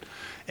tested,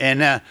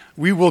 and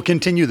we will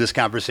continue this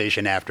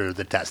conversation after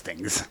the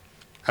testings.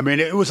 I mean,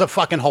 it was a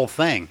fucking whole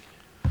thing.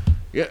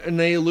 Yeah, and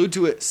they allude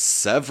to it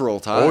several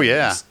times. Oh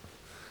yeah.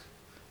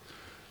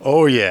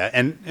 Oh yeah,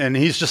 and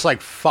he's just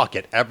like fuck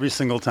it every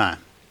single time.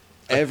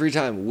 Every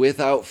time,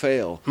 without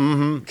fail.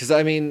 Because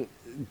I mean,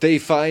 they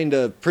find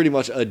pretty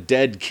much a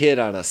dead kid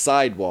on a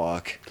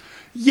sidewalk.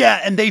 Yeah,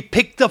 and they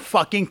pick the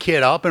fucking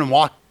kid up and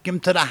walk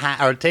him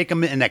to or take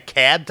him in a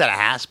cab to the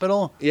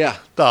hospital. Yeah.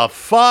 The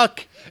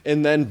fuck?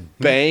 And then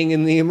bang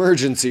in the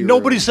emergency room.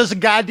 Nobody says a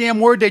goddamn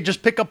word. They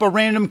just pick up a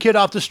random kid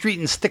off the street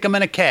and stick him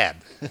in a cab.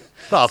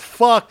 The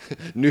fuck?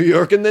 New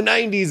York in the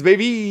 90s,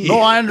 baby. No,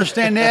 I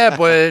understand that,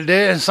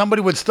 but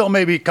somebody would still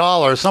maybe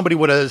call, or somebody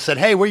would have said,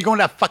 hey, where you going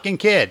with that fucking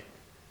kid?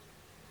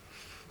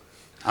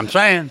 I'm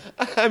saying.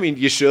 I mean,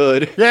 you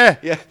should. Yeah.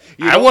 Yeah.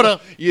 I would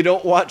have. You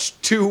don't watch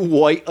two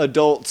white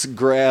adults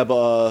grab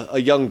a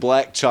young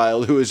black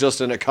child who was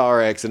just in a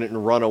car accident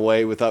and run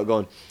away without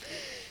going,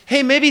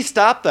 hey, maybe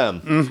stop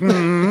them.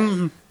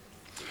 Mm-hmm.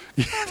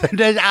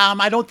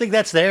 I don't think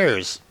that's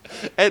theirs.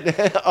 And,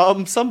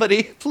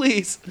 somebody,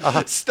 please,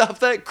 stop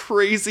that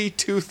crazy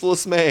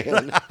toothless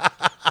man.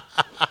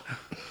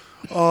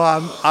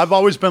 I've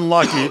always been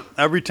lucky.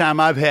 Every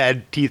time I've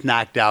had teeth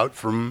knocked out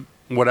from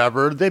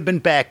whatever, they've been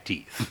back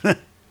teeth.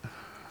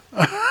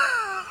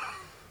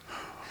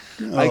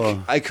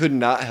 I could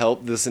not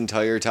help this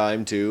entire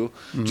time, too.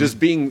 Just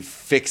being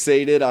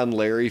fixated on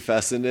Larry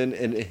Fessenden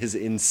and his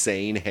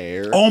insane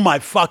hair. Oh, my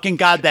fucking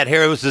God, that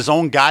hair was his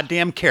own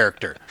goddamn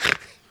character.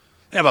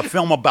 They have a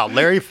film about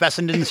Larry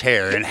Fessenden's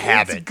hair and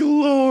have It's it.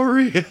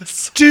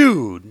 glorious.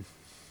 Dude.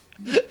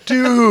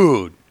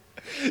 The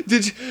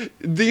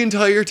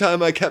entire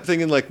time I kept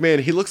thinking, like, man,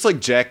 he looks like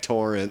Jack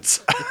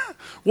Torrance.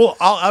 Well,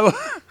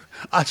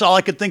 that's all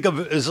I could think of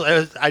is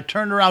I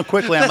turned around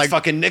quickly. I'm That's like,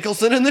 fucking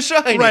Nicholson in The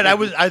Shining.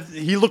 right.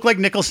 He looked like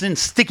Nicholson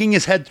sticking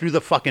his head through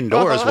the fucking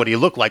door is what he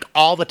looked like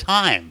all the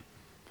time.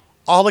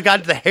 All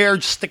the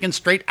hair sticking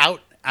straight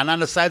out and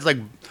on the sides like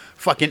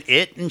fucking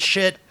It and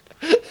shit.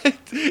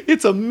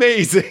 It's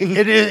amazing.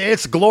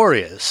 It's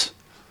glorious.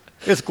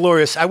 It's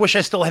glorious. I wish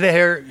I still had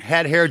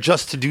hair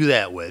just to do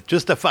that with.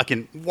 Just to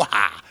fucking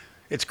wow.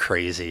 It's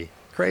crazy.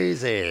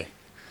 Crazy.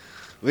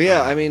 But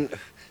yeah, I mean,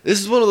 this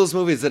is one of those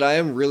movies that I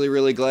am really,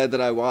 really glad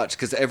that I watched,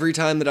 because every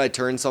time that I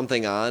turn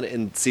something on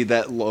and see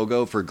that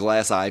logo for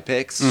Glass Eye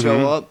Picks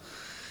show up,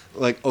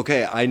 like,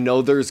 okay, I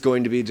know there's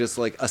going to be just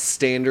like a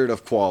standard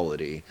of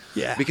quality.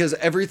 Yeah. Because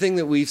everything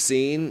that we've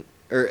seen,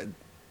 or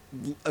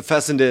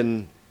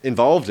Fessenden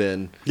involved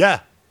in, Yeah.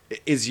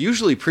 is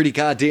usually pretty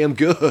goddamn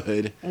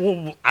good.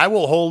 Well, I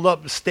will hold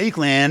up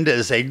Stakeland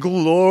as a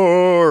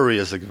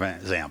glorious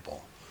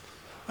example.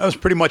 That was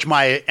pretty much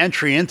my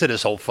entry into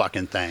this whole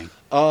fucking thing.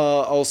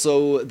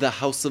 Also, The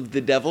House of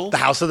the Devil. The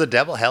House of the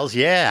Devil, hells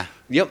yeah.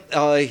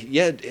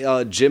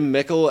 Yep. Jim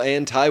Mickle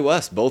and Ty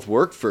West both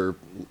worked for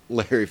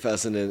Larry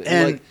Fessenden.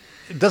 And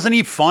doesn't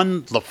he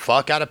fund the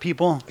fuck out of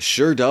people?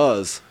 Sure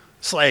does.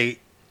 It's like,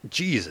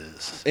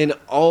 Jesus. And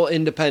all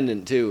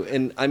independent too.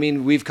 And I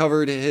mean, we've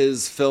covered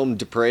his film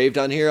Depraved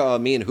on here.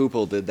 Me and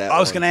Hoople did that. I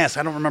was one. going to ask.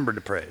 I don't remember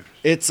Depraved.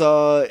 It's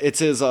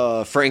his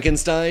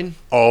Frankenstein.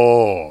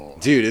 Oh.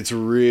 Dude, it's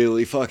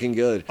really fucking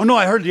good. Oh, no,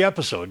 I heard the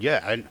episode.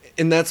 Yeah.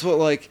 And that's what,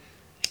 like,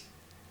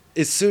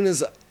 as soon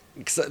as,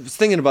 cause I was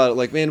thinking about it,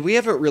 like, man, we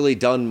haven't really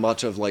done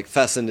much of, like,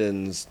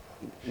 Fessenden's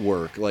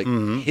work, like,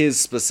 his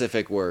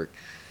specific work.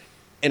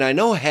 And I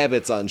know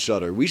Habit's on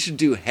Shudder. We should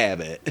do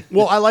Habit.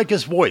 Well, I like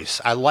his voice.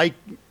 I like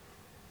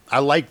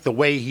the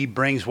way he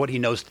brings what he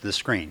knows to the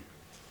screen.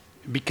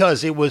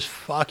 Because it was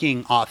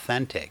fucking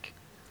authentic.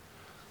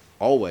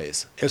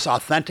 Always. It's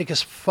authentic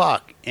as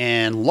fuck.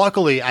 And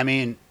luckily, I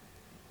mean,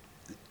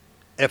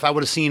 if I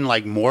would have seen,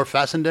 like, more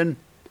Fessenden,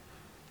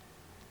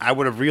 I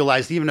would have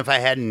realized, even if I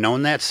hadn't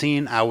known that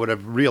scene, I would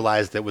have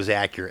realized it was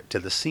accurate to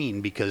the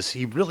scene because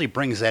he really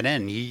brings that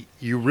in.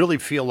 You really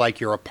feel like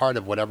you're a part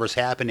of whatever's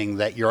happening,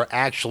 that you're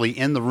actually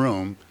in the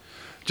room,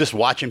 just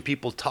watching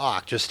people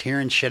talk, just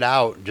hearing shit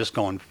out, just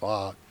going,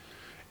 fuck.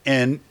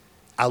 And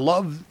I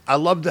loved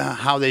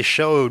how they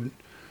showed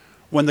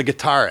when the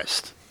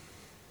guitarist,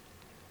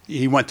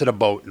 he went to the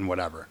boat and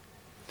whatever.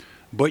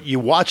 But you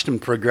watched him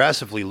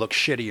progressively look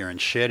shittier and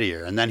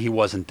shittier, and then he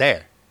wasn't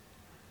there.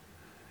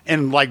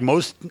 And like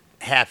most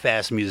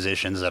half-ass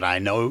musicians that I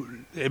know,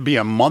 it'd be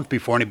a month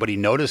before anybody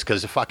noticed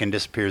because it fucking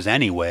disappears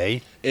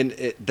anyway.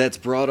 And that's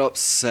brought up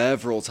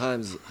several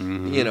times,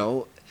 you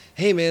know.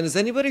 Hey, man, has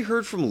anybody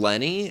heard from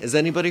Lenny? Has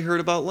anybody heard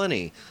about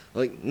Lenny?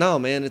 Like, no,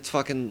 man, it's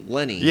fucking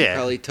Lenny. Yeah. He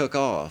probably took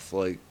off.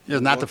 Like,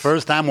 It's not the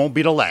first time, won't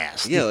be the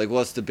last. Yeah, like,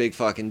 what's the big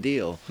fucking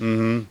deal?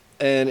 Mm-hmm.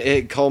 And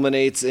it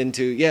culminates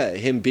into,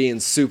 him being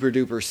super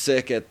duper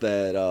sick at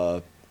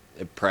that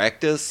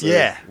practice.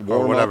 Yeah.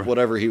 Or warm up,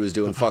 whatever he was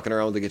doing, fucking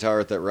around with the guitar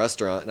at that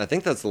restaurant. And I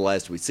think that's the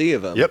last we see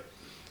of him. Yep.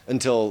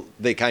 Until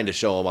they kind of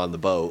show him on the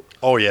boat.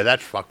 Oh, yeah,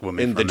 that fucked with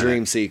me In for the a minute.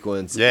 dream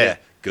sequence. Yeah.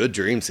 Good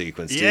dream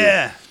sequence, too.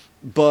 Yeah.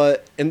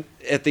 But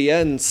at the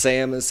end,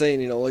 Sam is saying,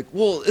 you know, like,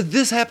 well,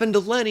 this happened to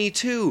Lenny,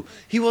 too.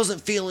 He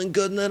wasn't feeling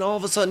good, and then all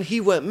of a sudden he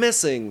went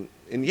missing.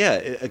 And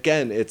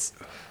again, it's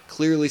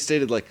clearly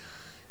stated, like,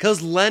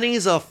 because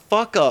Lenny's a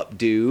fuck-up,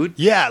 dude.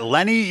 Yeah,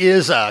 Lenny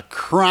is a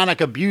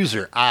chronic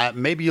abuser.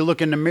 Maybe you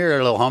look in the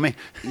mirror, little homie.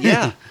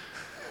 Yeah.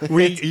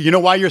 You know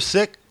why you're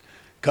sick?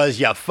 Because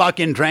you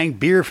fucking drank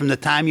beer from the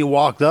time you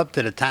walked up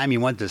to the time you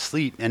went to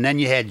sleep. And then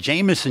you had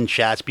Jameson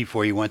shots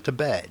before you went to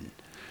bed.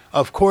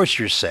 Of course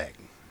you're sick.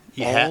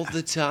 All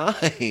the time.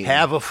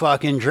 Have a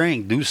fucking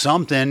drink. Do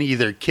something.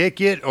 Either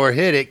kick it or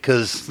hit it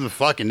because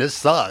this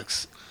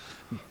sucks.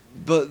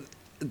 But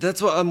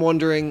that's what I'm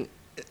wondering.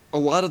 A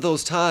lot of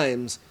those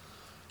times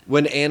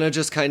when Anna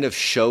just kind of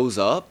shows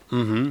up,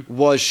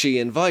 was she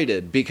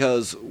invited?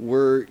 Because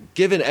we're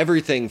given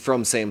everything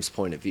from Sam's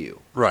point of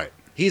view. Right.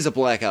 He's a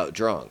blackout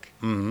drunk.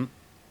 Mm-hmm.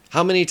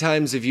 How many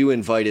times have you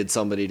invited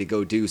somebody to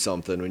go do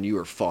something when you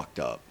were fucked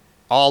up?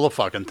 All the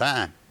fucking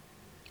time.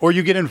 Or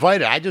you get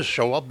invited. I just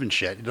show up and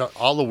shit.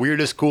 All the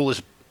weirdest,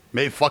 coolest,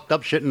 maybe fucked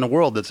up shit in the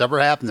world that's ever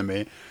happened to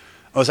me.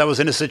 I was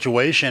in a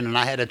situation and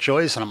I had a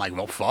choice and I'm like,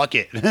 well, fuck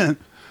it.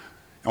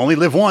 Only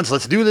live once.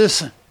 Let's do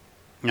this.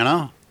 You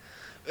know?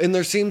 And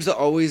there seems to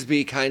always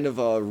be kind of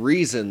a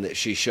reason that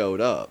she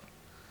showed up.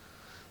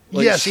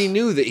 Like, yes. She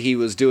knew that he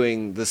was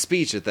doing the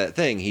speech at that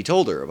thing. He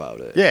told her about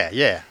it.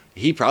 Yeah.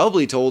 He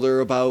probably told her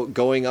about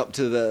going up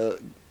to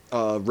the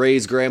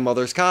Ray's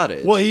grandmother's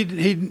cottage. Well,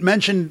 he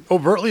mentioned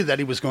overtly that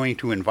he was going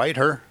to invite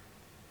her.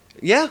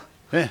 Yeah.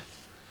 Yeah.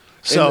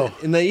 So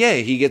and then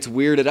he gets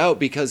weirded out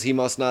because he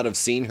must not have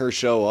seen her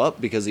show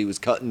up because he was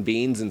cutting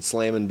beans and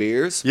slamming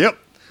beers. Yep.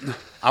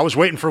 I was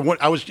waiting for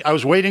I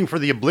was waiting for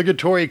the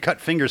obligatory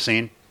cut finger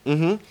scene.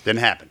 Mm-hmm. Didn't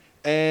happen.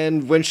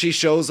 And when she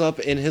shows up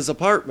in his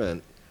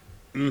apartment,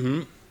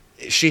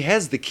 she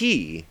has the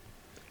key.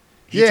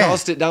 He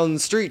tossed it down the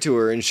street to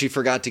her, and she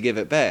forgot to give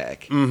it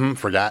back.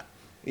 Forgot.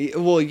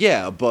 Well,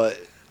 yeah, but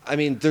I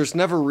mean, there's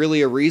never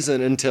really a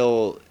reason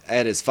until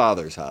at his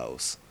father's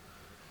house.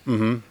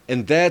 Mm-hmm.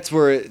 And that's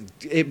where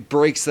it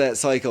breaks that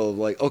cycle of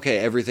like, okay,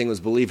 everything was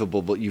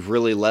believable, but you've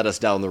really led us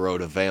down the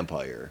road of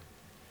vampire.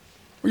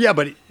 Yeah,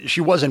 but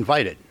she was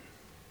invited.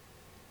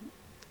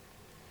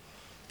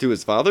 To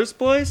his father's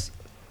place?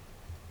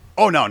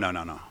 Oh, no.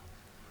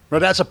 Well,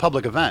 that's a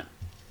public event.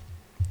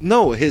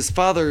 No, his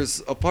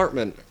father's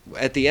apartment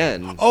at the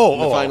end. The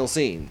final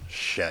scene.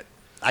 Shit.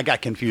 I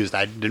got confused.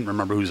 I didn't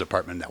remember whose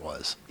apartment that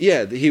was.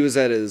 Yeah, he was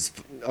at his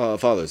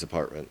father's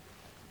apartment.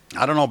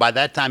 I don't know. By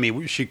that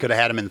time, she could have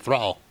had him in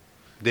thrall.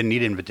 Didn't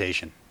need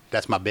invitation.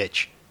 That's my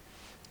bitch.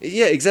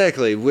 Yeah,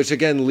 exactly. Which,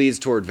 again, leads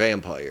toward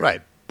vampire.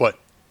 Right. But,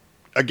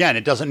 again,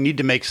 it doesn't need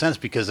to make sense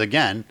because,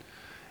 again,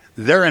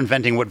 they're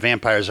inventing what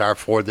vampires are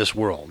for this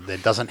world.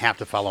 It doesn't have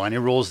to follow any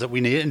rules that we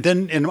need.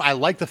 And I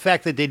like the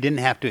fact that they didn't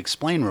have to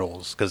explain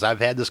rules because I've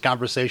had this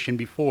conversation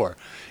before.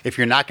 If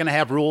you're not going to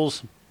have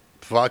rules,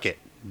 fuck it.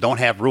 Don't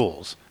have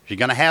rules. If you're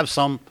going to have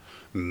some,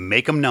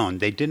 make them known.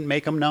 They didn't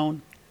make them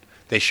known.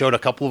 They showed a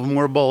couple of them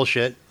were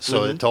bullshit,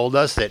 so it told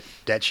us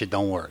that shit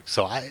don't work.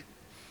 So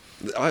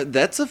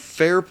That's a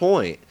fair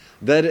point.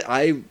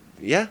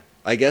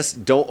 I guess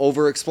don't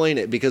over-explain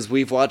it, because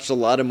we've watched a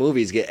lot of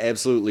movies get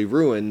absolutely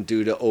ruined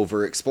due to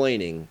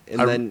over-explaining, and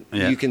then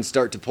you can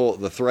start to pull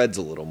at the threads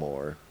a little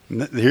more.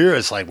 Here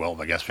it's like,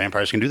 well, I guess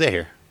vampires can do that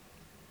here.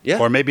 Yeah.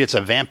 Or maybe it's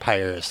a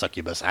vampire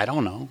succubus. I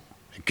don't know.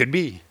 It could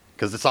be,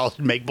 because it's all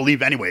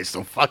make-believe anyway,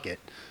 so fuck it.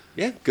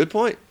 Yeah, good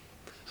point.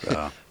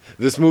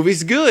 This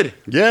movie's good.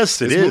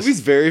 Yes, it is. This movie's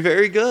very,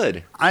 very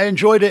good. I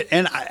enjoyed it,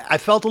 and I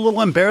felt a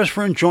little embarrassed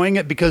for enjoying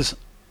it, because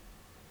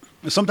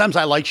sometimes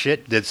I like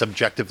shit that's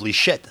objectively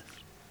shit.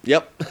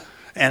 Yep.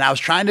 And I was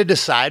trying to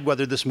decide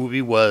whether this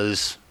movie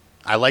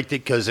I liked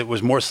it because it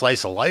was more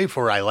slice of life,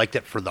 or I liked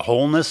it for the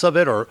wholeness of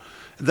it, or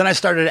then I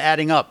started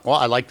adding up. Well,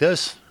 I like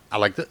this. I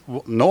like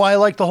that. No, I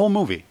like the whole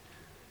movie.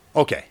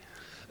 Okay.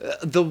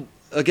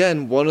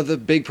 Again, one of the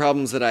big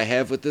problems that I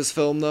have with this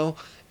film, though,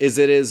 is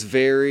it is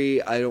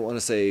very, I don't want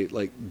to say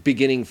like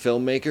beginning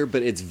filmmaker,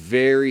 but it's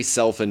very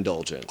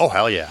self-indulgent. Oh,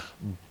 hell yeah.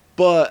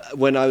 But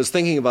when I was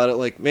thinking about it,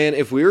 like, man,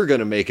 if we were going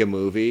to make a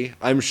movie,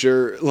 I'm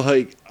sure,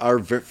 like,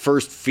 our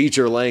first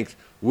feature length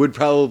would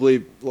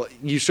probably,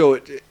 you show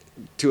it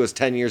to us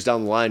 10 years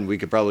down the line, we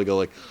could probably go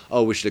like,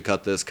 oh, we should have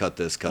cut this.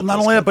 Well, not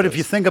only that, but if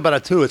you think about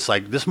it, too, it's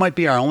like, this might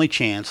be our only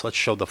chance. Let's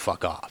show the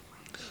fuck off.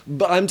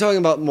 But I'm talking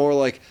about more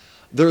like,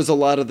 there's a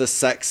lot of the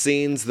sex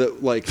scenes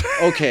that, like,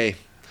 okay,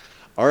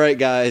 all right,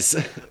 guys.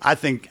 I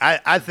think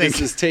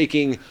this is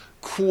taking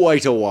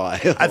quite a while.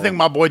 I think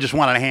my boy just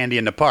wanted a handy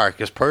in the park,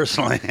 because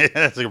personally,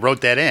 he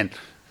wrote that in.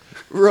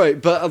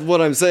 Right, but what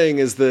I'm saying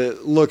is that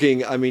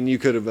I mean, you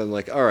could have been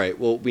like, all right,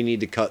 well, we need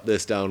to cut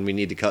this down, we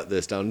need to cut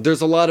this down.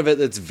 There's a lot of it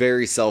that's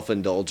very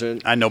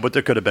self-indulgent. I know, but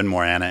there could have been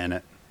more Anna in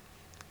it.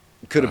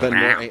 Could have been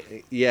more,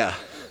 yeah.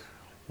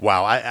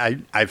 Wow,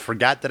 I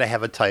forgot that I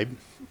have a type,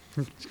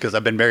 because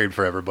I've been married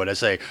forever, but I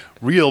say,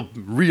 real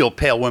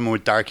pale women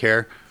with dark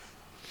hair.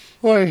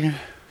 Boy,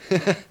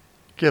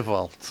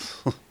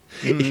 Gewalt.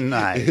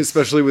 Nice.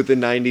 Especially with the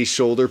 90s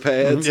shoulder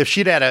pads. If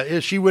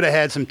she would have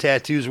had some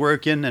tattoos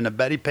working and a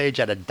Betty Page,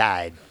 I'd have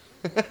died.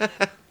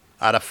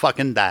 I'd have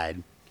fucking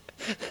died.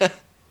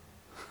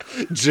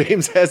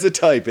 James has a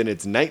type, and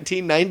it's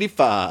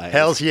 1995.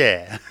 Hells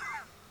yeah.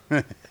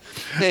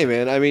 Hey,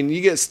 man, I mean,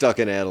 you get stuck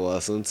in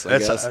adolescence, I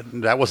guess.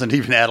 That wasn't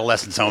even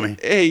adolescence, homie.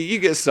 Hey, you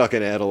get stuck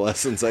in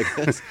adolescence, I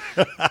guess.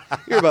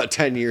 You're about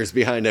 10 years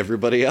behind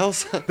everybody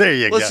else. There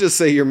you go. Let's just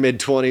say your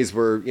mid-20s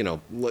were,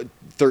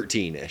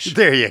 13-ish.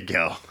 There you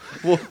go.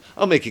 Well,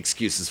 I'll make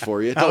excuses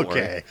for you. Don't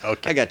worry.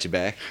 Okay. I got you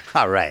back.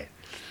 All right.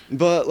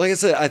 But like I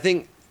said, I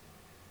think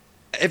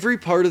every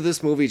part of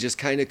this movie just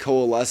kind of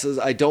coalesces.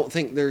 I don't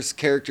think there's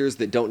characters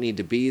that don't need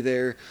to be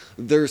there.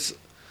 There's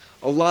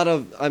a lot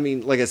of, I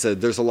mean, like I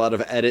said, there's a lot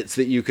of edits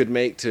that you could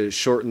make to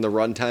shorten the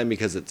runtime,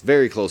 because it's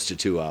very close to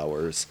 2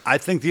 hours. I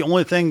think the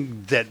only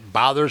thing that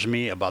bothers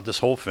me about this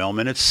whole film,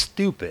 and it's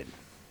stupid,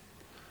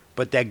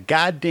 but that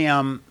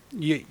goddamn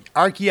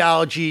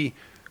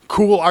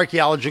cool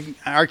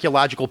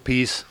archaeological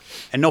piece,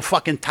 and no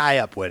fucking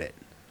tie-up with it.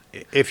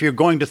 If you're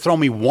going to throw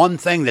me one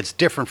thing that's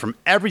different from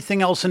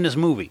everything else in this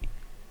movie,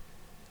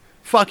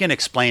 fucking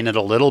explain it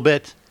a little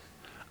bit.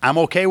 I'm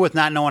okay with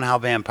not knowing how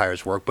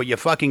vampires work, but you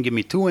fucking give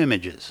me 2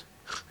 images.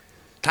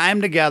 Tie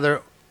them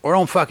together, or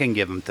don't fucking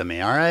give them to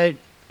me, all right?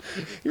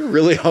 You're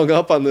really hung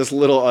up on this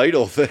little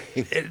idol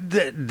thing.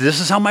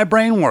 This is how my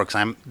brain works.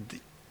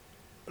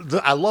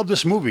 I love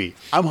this movie.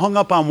 I'm hung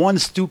up on one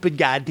stupid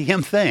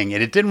goddamn thing,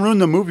 and it didn't ruin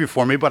the movie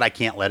for me, but I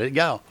can't let it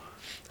go.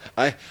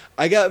 I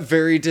got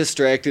very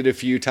distracted a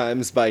few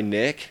times by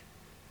Nick.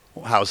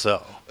 How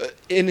so?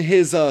 In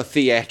his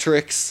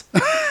theatrics.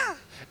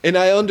 And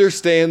I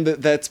understand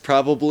that that's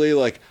probably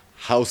like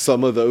how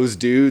some of those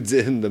dudes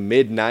in the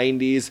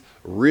mid-90s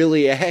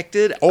really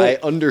acted. Oh, I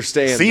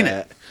understand seen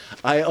that. it.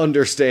 I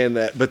understand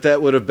that. But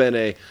that would have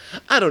been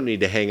I don't need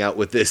to hang out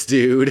with this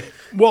dude.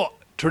 Well,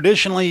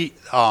 traditionally,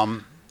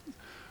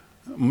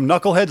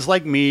 knuckleheads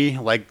like me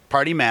like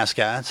party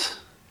mascots,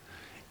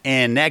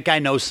 and that guy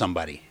knows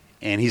somebody,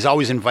 and he's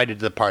always invited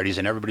to the parties,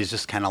 and everybody's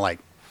just kind of like,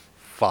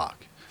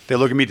 fuck. They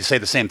look at me to say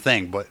the same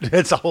thing, but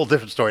it's a whole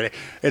different story.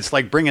 It's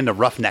like bringing the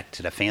roughneck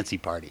to the fancy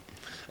party.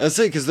 I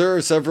say, because there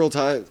are several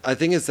times, I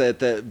think it's at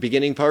that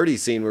beginning party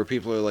scene where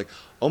people are like,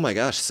 oh my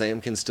gosh, Sam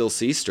can still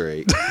see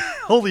straight.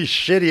 Holy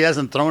shit, he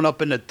hasn't thrown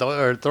up in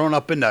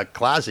the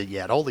closet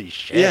yet. Holy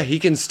shit. Yeah, he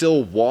can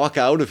still walk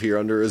out of here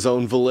under his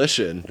own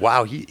volition.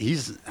 Wow, he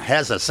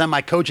has a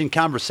semi-cogent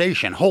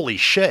conversation. Holy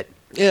shit.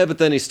 Yeah, but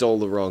then he stole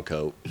the wrong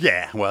coat.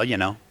 Yeah, well,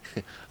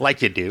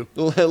 like you do.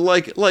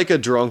 like a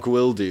drunk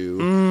will do.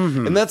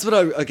 Mm-hmm. And that's what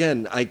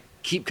I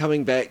keep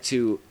coming back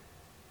to.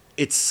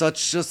 It's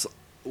such just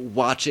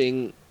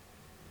watching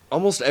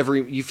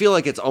you feel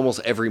like it's almost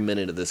every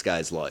minute of this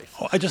guy's life.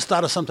 Oh, I just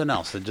thought of something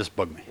else that just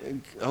bugged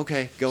me.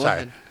 Okay, go Sorry.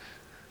 ahead.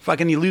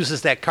 Fucking he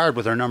loses that card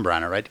with her number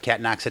on it, right? The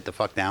cat knocks it the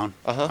fuck down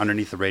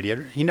underneath the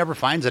radiator. He never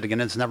finds it again.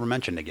 It's never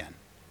mentioned again.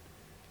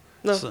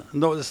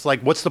 No, it's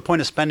like, what's the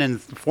point of spending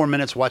 4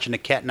 minutes watching a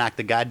cat knock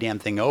the goddamn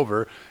thing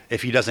over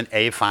if he doesn't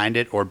A, find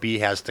it, or B,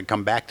 has to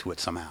come back to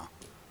it somehow?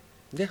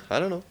 Yeah, I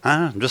don't know.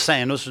 I'm just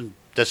saying,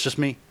 that's just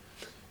me.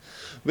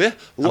 Yeah,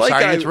 sorry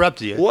to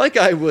interrupt you. Like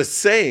I was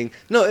saying,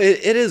 no,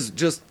 it is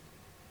just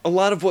a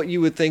lot of what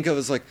you would think of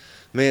as like,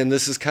 man,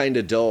 this is kind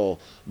of dull.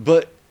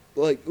 But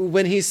like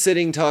when he's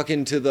sitting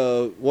talking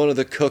to one of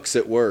the cooks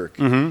at work,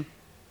 and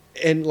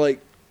like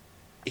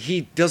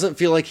he doesn't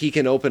feel like he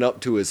can open up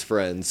to his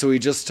friends, so he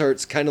just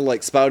starts kind of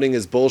like spouting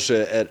his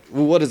bullshit at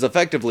what is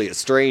effectively a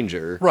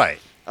stranger. Right.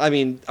 I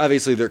mean,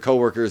 obviously they're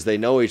coworkers, they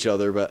know each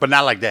other, but But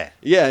not like that.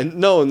 yeah,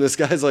 no, and this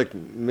guy's like,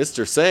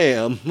 Mr.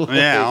 Sam. Like,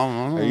 Yeah.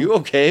 are you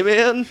okay,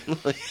 man?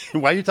 Like,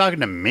 Why are you talking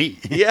to me?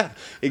 yeah,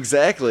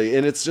 exactly.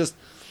 And it's just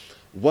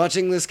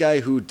watching this guy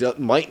who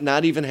might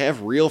not even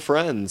have real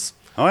friends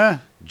Oh, yeah.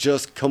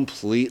 just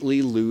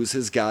completely lose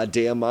his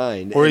goddamn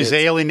mind. Or And he's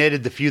it's-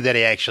 alienated the few that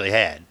he actually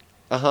had.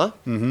 Uh-huh.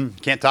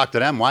 Can't talk to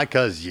them. Why?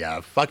 Because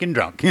you're fucking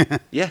drunk.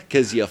 Yeah,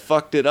 because you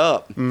fucked it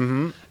up.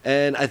 Mm-hmm.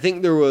 And I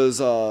think there was,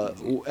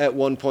 at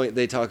one point,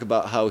 they talk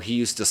about how he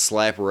used to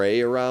slap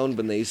Ray around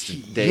when they used to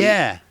date.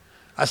 Yeah.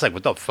 I was like,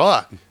 what the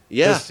fuck?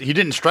 Yeah. 'Cause he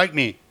didn't strike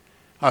me,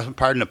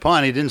 pardon the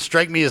pun, he didn't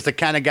strike me as the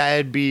kind of guy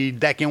I'd be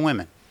decking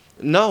women.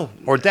 No,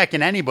 Or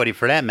decking anybody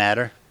for that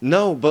matter.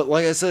 no, but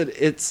like I said,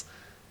 it's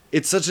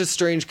such a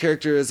strange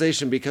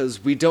characterization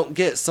because we don't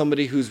get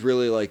somebody who's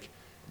really, like,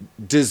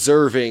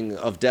 deserving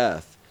of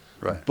death.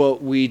 Right.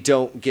 But we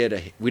don't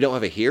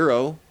have a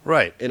hero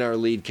Right. in our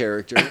lead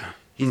character.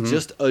 He's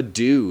just a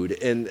dude,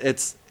 and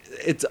it's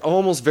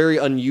almost very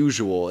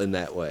unusual in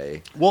that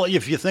way. Well,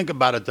 if you think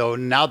about it, though,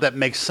 now that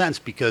makes sense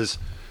because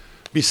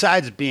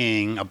besides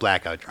being a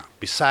blackout drunk,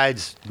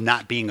 besides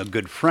not being a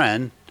good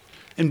friend,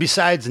 and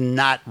besides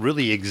not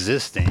really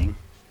existing,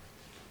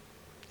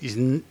 he's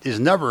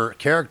never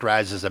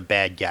characterized as a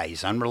bad guy.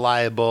 He's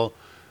unreliable,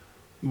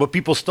 but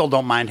people still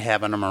don't mind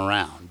having him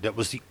around. That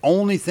was the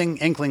only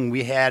inkling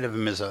we had of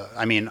him as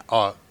I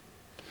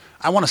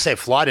want to say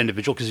flawed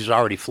individual because he's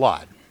already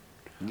flawed.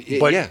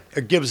 But yeah,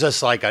 it gives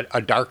us like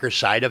a darker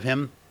side of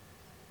him.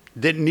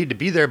 Didn't need to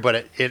be there,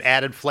 but it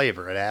added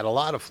flavor. It added a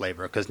lot of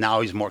flavor because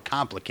now he's more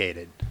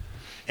complicated.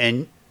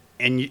 And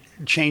you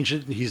change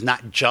it. He's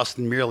not just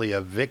merely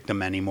a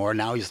victim anymore.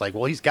 Now he's like,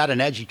 well, he's got an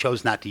edge. He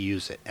chose not to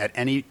use it at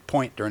any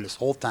point during this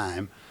whole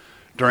time,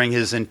 during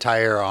his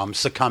entire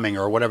succumbing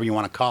or whatever you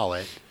want to call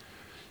it.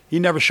 He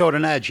never showed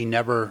an edge. He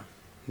never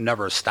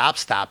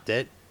stopped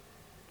it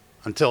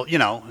until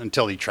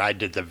he tried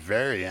to at the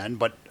very end.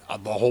 But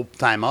the whole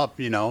time up,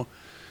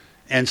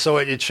 And so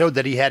it showed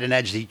that he had an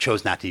edge. He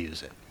chose not to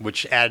use it,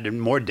 which added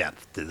more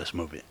depth to this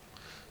movie.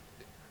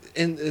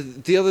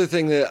 and the other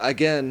thing that,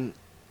 again,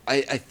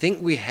 I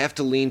think we have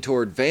to lean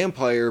toward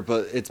vampire,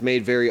 but it's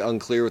made very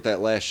unclear with that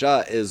last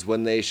shot, is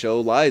when they show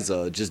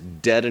Liza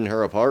just dead in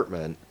her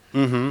apartment.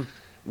 Mm-hmm.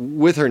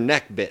 With her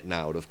neck bitten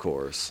out, of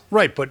course.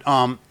 Right, but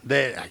from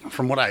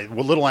what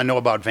little I know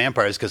about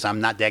vampires, because I'm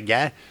not that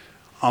guy,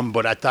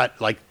 but I thought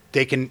like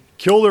they can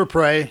kill their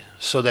prey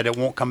so that it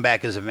won't come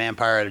back as a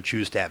vampire, or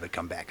choose to have it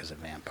come back as a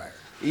vampire.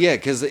 Yeah,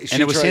 because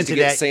she it was tries to hinted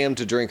get at- Sam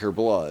to drink her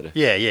blood.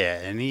 Yeah,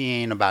 and he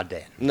ain't about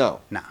that.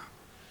 No. Nah.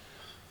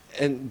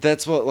 And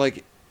that's what,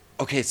 like,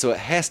 okay, so it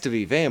has to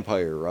be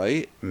vampire,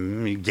 right?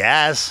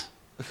 Guess,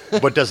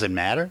 but does it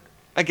matter?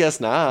 I guess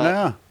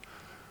not.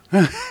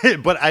 No.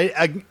 But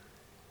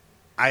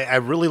I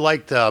really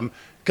liked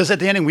because at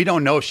the ending we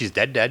don't know if she's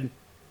dead.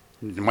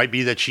 It might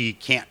be that she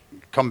can't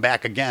come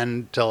back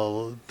again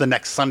till the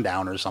next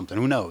sundown or something.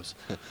 Who knows?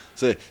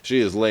 So she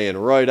is laying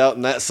right out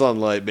in that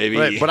sunlight, baby.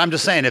 Right, but I'm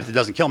just saying, if it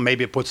doesn't kill them,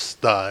 maybe it puts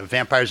the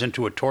vampires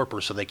into a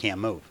torpor so they can't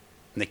move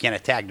and they can't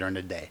attack during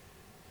the day.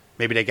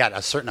 Maybe they got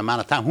a certain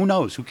amount of time. Who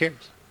knows? Who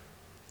cares?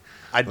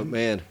 But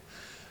man,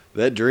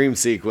 that dream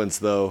sequence,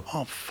 though.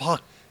 Oh,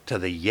 fuck to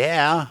the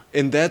yeah.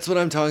 And that's what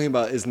I'm talking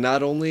about, is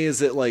not only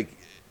is it like,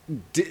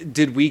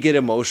 did we get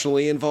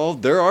emotionally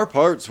involved? There are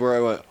parts where I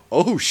went,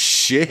 oh,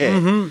 shit.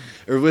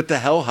 Or with the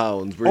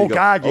Hellhounds. Where Oh, you go,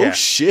 God, yeah. Oh,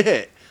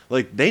 shit.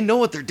 Like, they know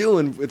what they're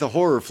doing with a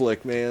horror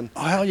flick, man.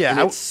 Oh, hell yeah. And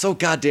it's so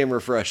goddamn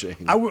refreshing.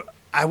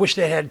 I wish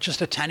they had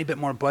just a tiny bit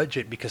more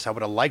budget because I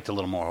would have liked a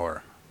little more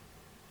horror.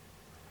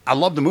 I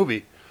love the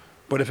movie,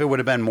 but if it would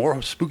have been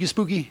more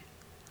spooky,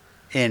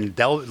 and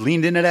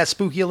leaned into that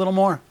spooky a little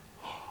more,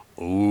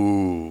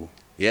 ooh.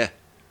 Yeah.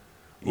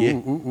 Ooh, Yeah.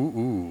 ooh, ooh,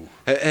 ooh.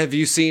 Have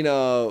you seen,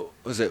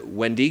 was it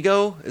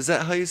Wendigo? Is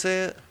that how you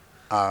say it?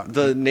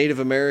 The Native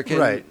American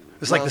Right.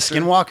 It's like the monster?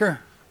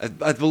 Skinwalker.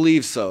 I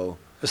believe so.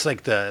 It's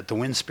like the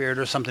wind spirit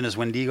or something is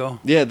Wendigo.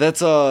 Yeah,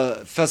 that's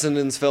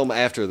Fessenden's film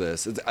after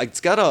this. It's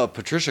got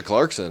Patricia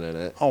Clarkson in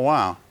it. Oh,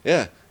 wow.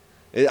 Yeah.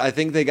 I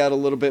think they got a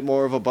little bit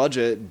more of a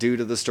budget due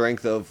to the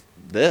strength of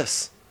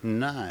this.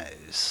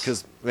 Nice.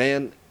 Because,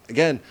 man,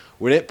 again,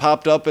 when it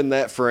popped up in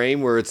that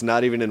frame where it's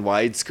not even in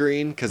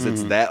widescreen because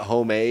it's that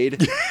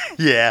homemade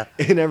Yeah.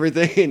 and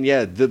everything, and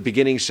yeah, the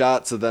beginning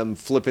shots of them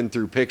flipping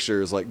through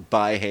pictures like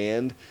by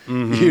hand,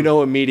 you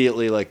know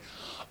immediately like,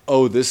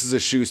 oh, this is a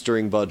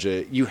shoestring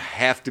budget. You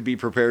have to be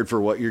prepared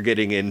for what you're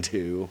getting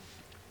into.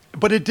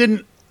 But it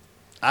didn't.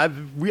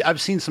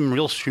 I've seen some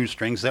real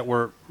shoestrings that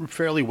were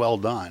fairly well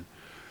done.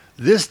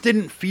 This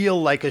didn't feel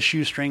like a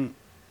shoestring.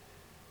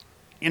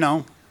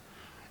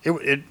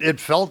 It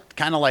felt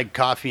kind of like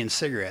coffee and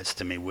cigarettes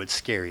to me with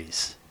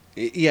Scaries.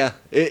 Yeah,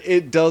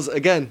 it does,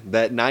 again,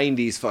 that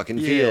 90s fucking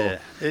feel,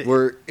 Yeah,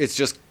 where it's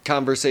just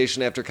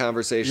conversation after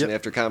conversation Yep.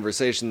 after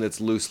conversation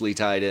that's loosely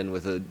tied in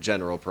with a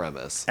general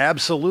premise.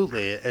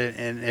 Absolutely,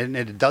 and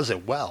it does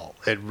it well.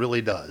 It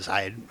really does.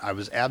 I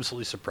was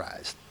absolutely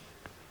surprised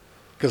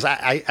because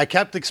I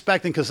kept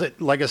expecting, because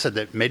like I said,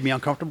 that made me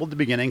uncomfortable at the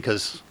beginning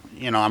because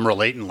I'm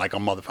relating like a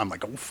mother. I'm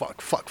like, oh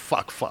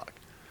fuck.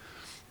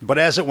 But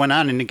as it went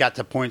on and it got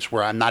to points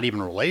where I'm not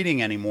even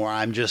relating anymore,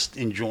 I'm just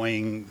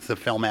enjoying the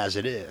film as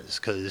it is,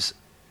 because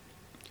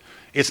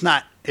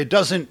it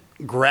doesn't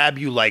grab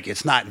you, like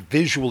it's not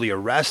visually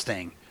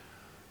arresting,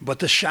 but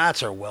the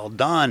shots are well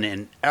done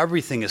and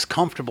everything is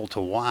comfortable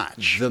to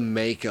watch. The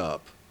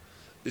makeup,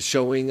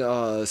 showing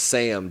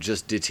Sam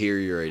just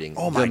deteriorating.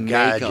 Oh my the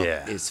God, makeup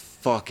yeah. is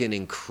fucking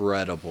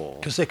incredible.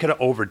 Because they could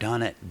have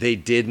overdone it. They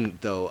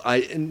didn't though.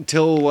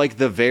 Until like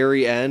the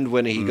very end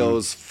when he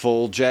goes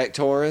full Jack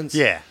Torrance.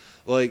 Yeah.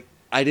 Like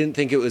I didn't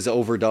think it was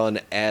overdone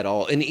at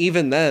all. And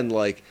even then,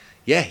 like,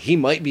 yeah, he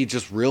might be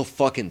just real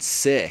fucking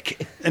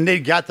sick. And they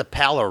got the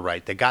pallor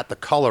right. They got the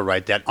color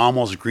right. That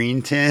almost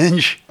green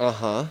tinge.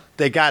 Uh-huh.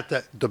 They got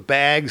the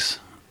bags.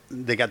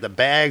 They got the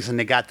bags, and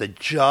they got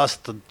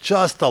just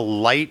the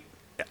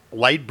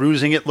light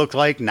bruising. It looked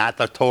like, not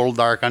the total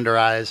dark under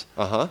eyes.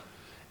 Uh-huh.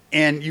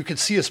 And you could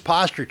see his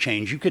posture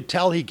change. You could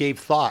tell he gave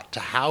thought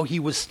to how he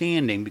was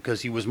standing,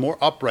 because he was more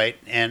upright,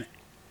 and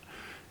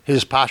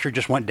his posture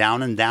just went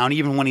down and down.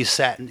 Even when he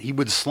sat, he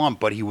would slump,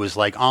 but he was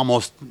like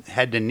almost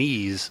head to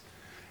knees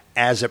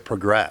as it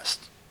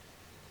progressed.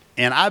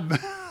 And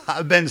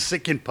I've been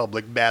sick in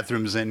public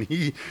bathrooms, and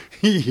he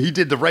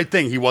did the right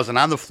thing. He wasn't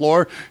on the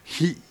floor.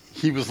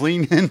 He was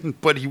leaning,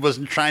 but he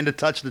wasn't trying to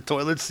touch the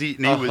toilet seat,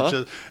 and he was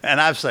just.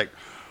 And I was like,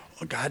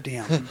 oh,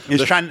 goddamn.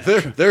 He's trying.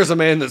 There's a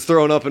man that's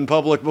thrown up in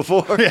public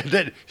before.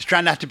 Yeah, he's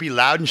trying not to be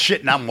loud and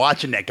shit, and I'm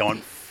watching that, going,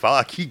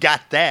 fuck, he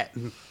got that.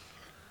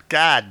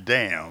 God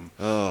damn.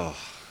 Oh,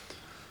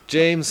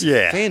 James.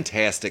 Yeah.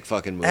 Fantastic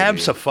fucking movie.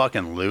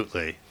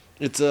 Abso-fucking-lutely.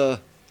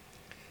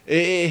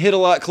 It hit a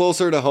lot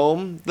closer to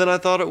home than I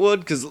thought it would,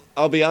 because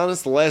I'll be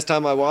honest, the last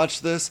time I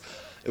watched this,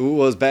 it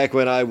was back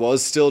when I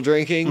was still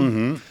drinking.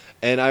 Mm-hmm.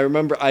 And I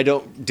remember,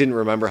 didn't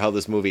remember how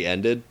this movie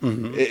ended.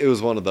 Mm-hmm. It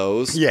was one of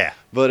those. Yeah.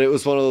 But it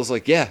was one of those,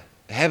 like, yeah,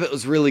 Habit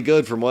was really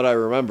good from what I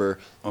remember.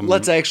 Mm-hmm.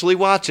 Let's actually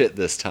watch it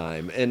this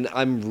time. And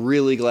I'm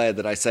really glad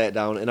that I sat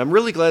down, and I'm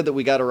really glad that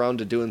we got around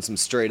to doing some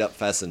straight up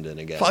Fessenden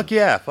again. Fuck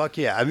yeah.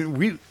 I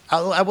mean,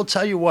 I will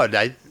tell you what,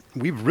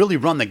 we've really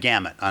run the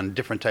gamut on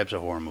different types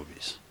of horror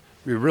movies.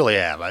 We really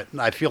have.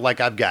 I feel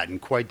like I've gotten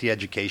quite the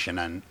education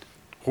on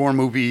horror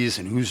movies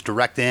and who's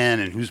directing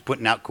and who's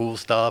putting out cool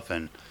stuff.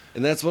 And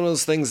that's one of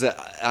those things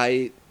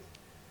that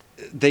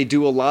they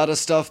do a lot of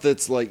stuff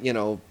that's like,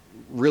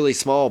 really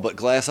small, but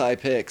Glass Eye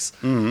picks.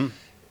 Mm-hmm.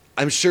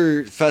 I'm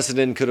sure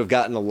Fessenden could have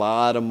gotten a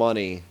lot of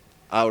money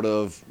out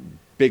of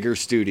bigger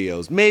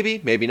studios. Maybe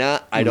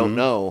not. I don't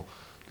know.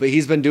 But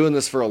he's been doing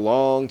this for a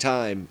long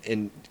time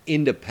and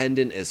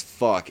independent as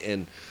fuck.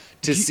 And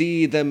to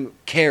see them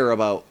care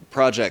about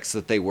projects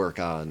that they work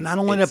on. Not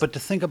only that, but to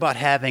think about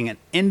having an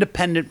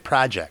independent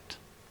project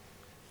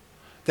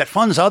that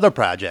funds other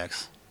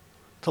projects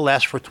to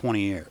last for 20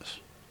 years.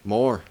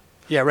 More.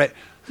 Yeah, right.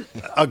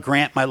 A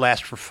grant might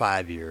last for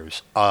 5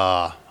 years.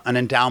 An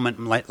endowment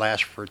might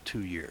last for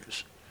 2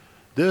 years.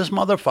 This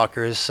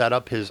motherfucker has set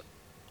up his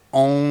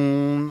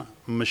own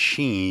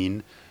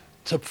machine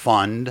to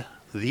fund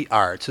the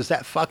arts. Is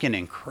that fucking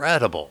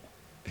incredible?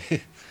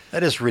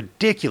 That is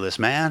ridiculous,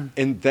 man.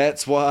 And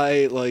that's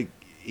why, like,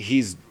 he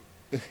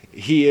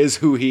is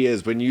who he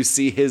is. When you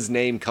see his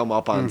name come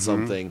up on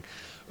something,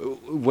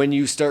 when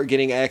you start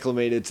getting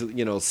acclimated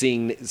to,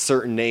 seeing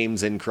certain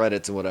names in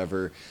credits and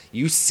whatever,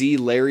 you see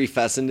Larry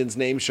Fessenden's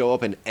name show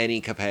up in any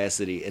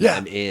capacity, and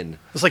I'm in.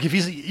 It's like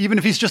even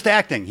if he's just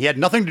acting, he had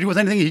nothing to do with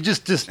anything. He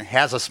just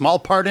has a small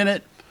part in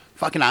it.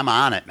 Fucking, I'm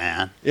on it,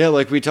 man. Yeah,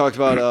 like we talked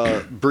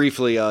about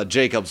briefly,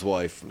 Jacob's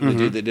wife, the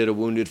dude that did A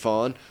Wounded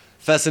Fawn.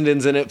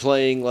 Fessenden's in it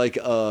playing like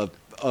a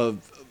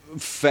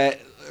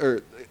fat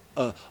or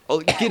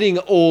getting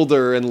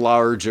older and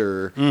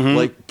larger,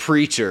 like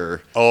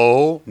preacher.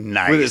 Oh,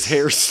 nice. With his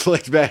hair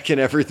slicked back and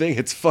everything.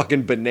 It's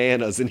fucking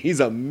bananas, and he's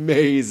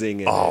amazing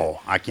in it.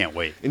 I can't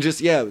wait. And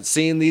just,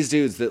 seeing these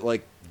dudes that,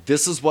 like,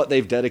 this is what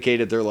they've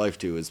dedicated their life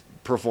to, is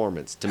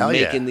performance, to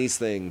making these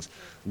things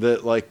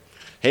that, like,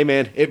 hey,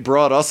 man, it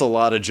brought us a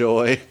lot of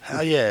joy.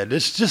 Hell yeah.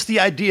 It's just the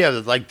idea,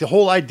 like the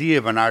whole idea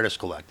of an artist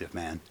collective,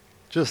 man.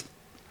 Just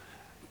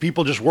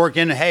people just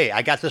working. Hey,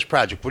 I got this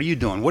project. What are you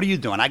doing? What are you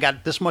doing? I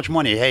got this much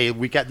money. Hey,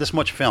 we got this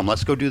much film.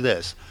 Let's go do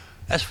this.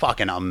 That's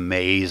fucking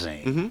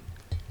amazing. Mm-hmm.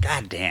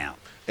 God damn.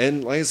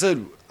 And like I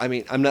said, I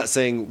mean, I'm not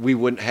saying we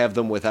wouldn't have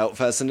them without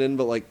Fessenden,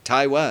 but like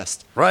Ty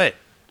West. Right.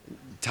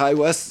 Ty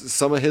West,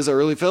 some of his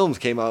early films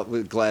came out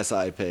with Glass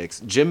Eye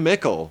picks. Jim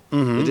Mickle,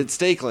 who did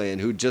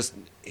Stakeland,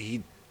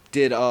 he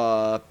did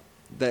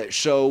that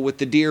show with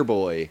the Deer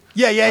Boy.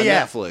 Yeah, on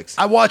Netflix.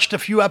 I watched a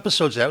few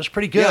episodes. That was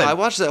pretty good. Yeah, I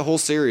watched that whole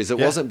series. It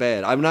Yeah. wasn't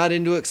bad. I'm not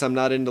into it because I'm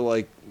not into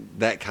like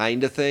that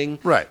kind of thing.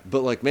 Right.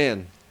 But like,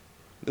 man,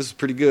 this is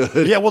pretty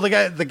good. Yeah, well,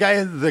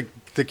 the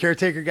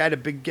caretaker guy, the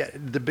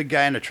big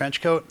guy in the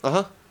trench coat. Uh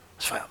huh.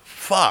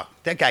 Fuck,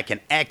 that guy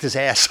can act his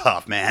ass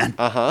off, man.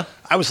 Uh huh.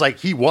 I was like,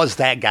 he was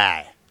that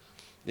guy.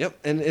 Yep.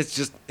 And it's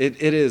just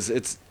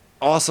it's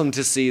awesome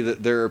to see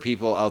that there are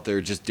people out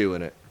there just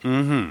doing it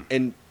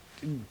and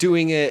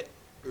doing it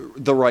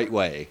the right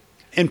way.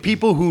 And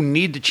people who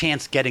need the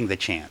chance getting the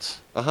chance.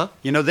 Uh huh.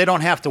 You know, they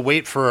don't have to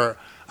wait for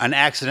an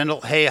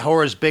accidental, hey,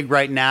 horror's big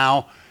right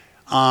now.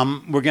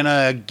 We're going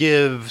to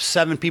give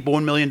 7 people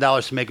 $1 million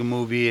to make a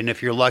movie, and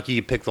if you're lucky,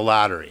 you pick the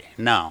lottery.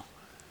 No.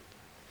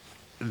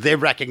 They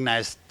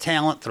recognize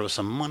talent, throw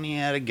some money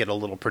at it, get a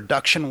little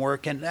production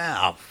work, and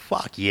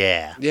fuck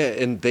yeah. Yeah,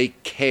 and they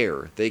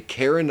care. They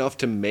care enough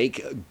to make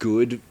a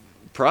good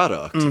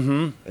product.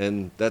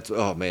 And that's,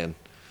 oh man.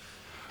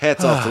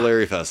 Hats off to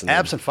Larry Fessenden.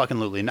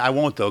 Abso-fucking-lutely. I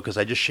won't, though, because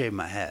I just shaved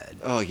my head.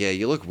 Oh, yeah,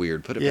 you look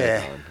weird. Put it Yeah.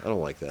 back on. I don't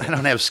like that. I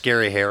don't have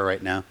scary hair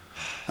right now.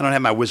 I don't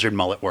have my wizard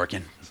mullet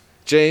working.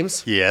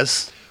 James,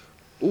 Yes.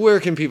 where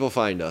can people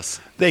find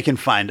us? They can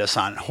find us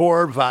on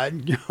Horror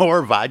Vodka,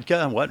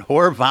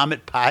 Horror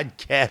Vomit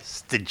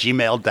Podcast at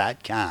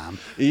gmail.com.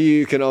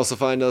 You can also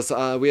find us,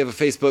 we have a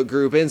Facebook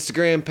group,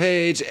 Instagram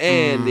page,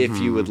 and if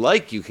you would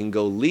like, you can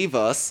go leave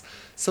us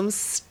some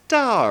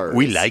stars.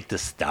 We like the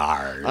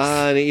stars.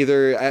 On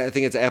either, I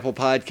think it's Apple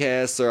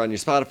Podcasts or on your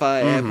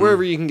Spotify app,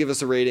 wherever you can give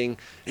us a rating.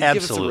 Give us a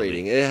Absolutely.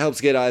 rating. It helps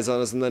get eyes on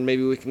us, and then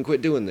maybe we can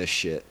quit doing this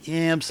shit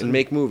Yeah, and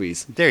make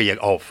movies. There you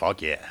go. Oh,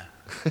 fuck yeah.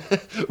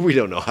 We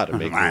don't know how to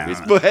make I don't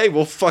movies, know. but hey,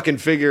 we'll fucking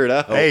figure it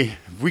out. Hey,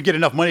 if we get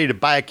enough money to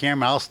buy a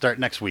camera, I'll start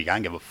next week. I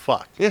don't give a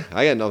fuck. Yeah,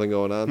 I got nothing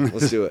going on.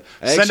 Let's do it.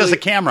 Send us Actually, a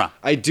camera.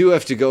 I do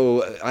have to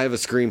go. I have a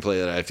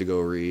screenplay that I have to go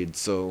read.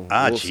 So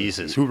we'll see.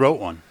 Jesus. Who wrote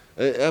one?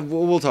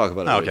 We'll talk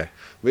about it. Oh, later. okay.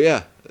 But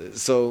yeah,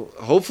 so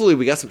hopefully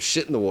we got some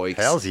shit in the works.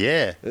 Hells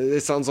yeah.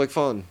 It sounds like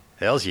fun.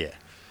 Hells yeah.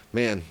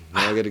 Man,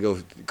 now I got to go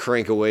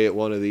crank away at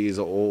one of these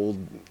old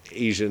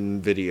Asian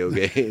video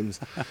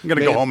games. I'm going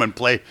to go home and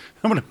play.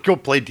 I'm going to go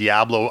play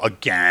Diablo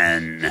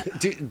again.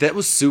 Dude, that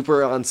was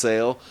super on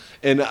sale,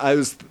 and I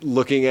was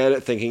looking at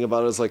it, thinking about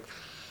it. I was like,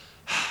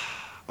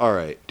 all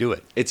right, Do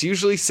it. it's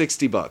usually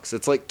 $60.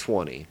 It's like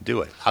 20.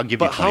 Do it. I'll give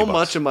But you 20 how bucks.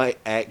 much am I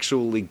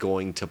actually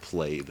going to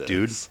play this?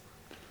 Dude.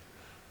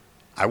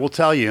 I will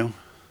tell you,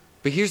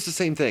 But here's the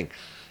same thing.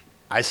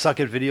 I suck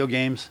at video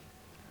games,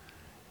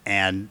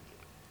 and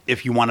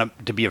if you want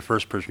it to be a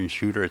first-person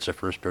shooter, it's a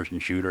first-person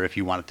shooter. If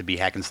you want it to be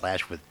hack and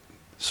slash with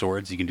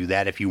swords, you can do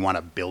that. If you want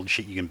to build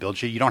shit, you can build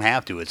shit. You don't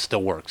have to. It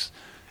still works.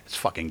 It's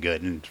fucking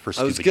good. And for I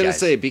stupid was going to guys.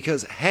 say,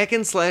 because hack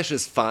and slash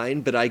is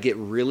fine, but I get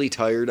really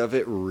tired of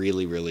it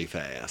really, really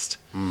fast.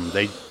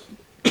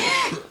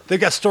 They've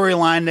got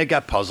storyline, they've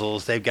got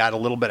puzzles, they've got a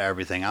little bit of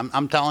everything.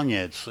 I'm telling you,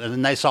 it's a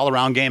nice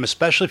all-around game,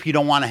 especially if you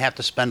don't want to have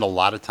to spend a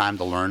lot of time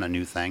to learn a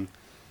new thing.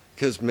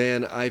 Because,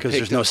 man, Because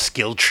there's no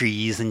skill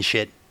trees and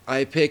shit.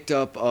 I picked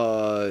up,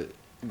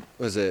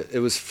 was it? It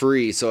was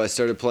free, so I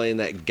started playing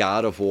that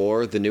God of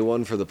War, the new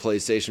one for the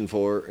PlayStation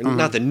 4.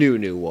 Not the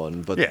new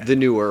one, but Yeah. the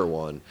newer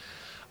one.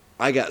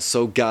 I got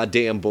so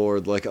goddamn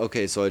bored. Like,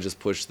 okay, so I just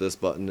push this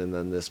button and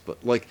then this,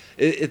 but like,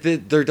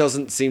 there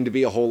doesn't seem to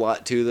be a whole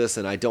lot to this,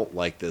 and I don't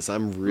like this.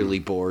 I'm really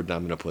bored, and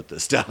I'm gonna put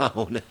this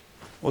down.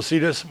 Well, see,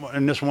 this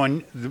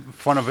one, the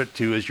fun of it,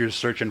 too, is you're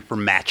searching for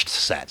matched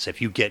sets.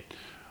 If you get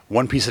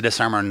one piece of this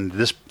armor and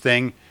this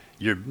thing,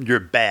 you're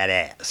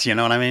badass. You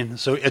know what I mean?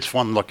 So it's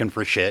fun looking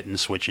for shit and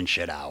switching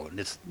shit out.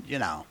 It's,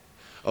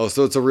 Oh,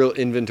 so it's a real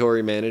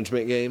inventory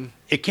management game.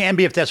 it can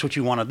be if that's what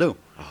you want to do.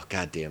 Oh,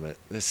 god damn it!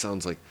 This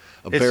sounds like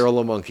a It's- barrel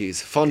of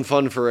monkeys. Fun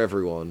for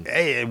everyone.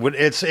 Hey,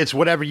 it's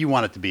whatever you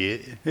want it to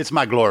be. It's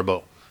my glory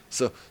boat.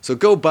 So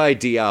go buy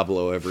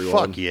Diablo,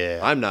 everyone. Fuck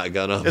yeah. I'm not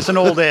gonna. It's an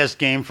old-ass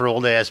game for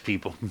old-ass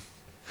people.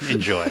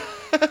 Enjoy.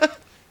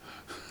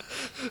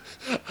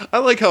 I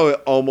like how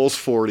at almost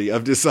 40,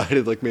 I've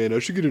decided, like, man, I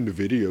should get into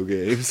video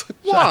games.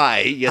 Why,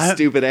 you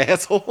stupid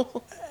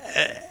asshole?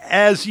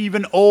 As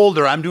even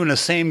older, I'm doing the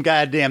same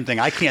goddamn thing.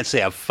 I can't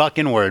say a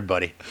fucking word,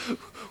 buddy.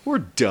 We're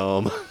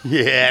dumb.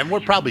 Yeah, and we're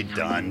probably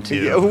done,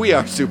 too. Yeah, we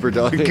are super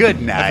dumb. Good I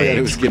night. forgot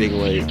it was getting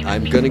late.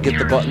 I'm gonna get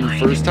the button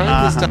first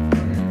time this time.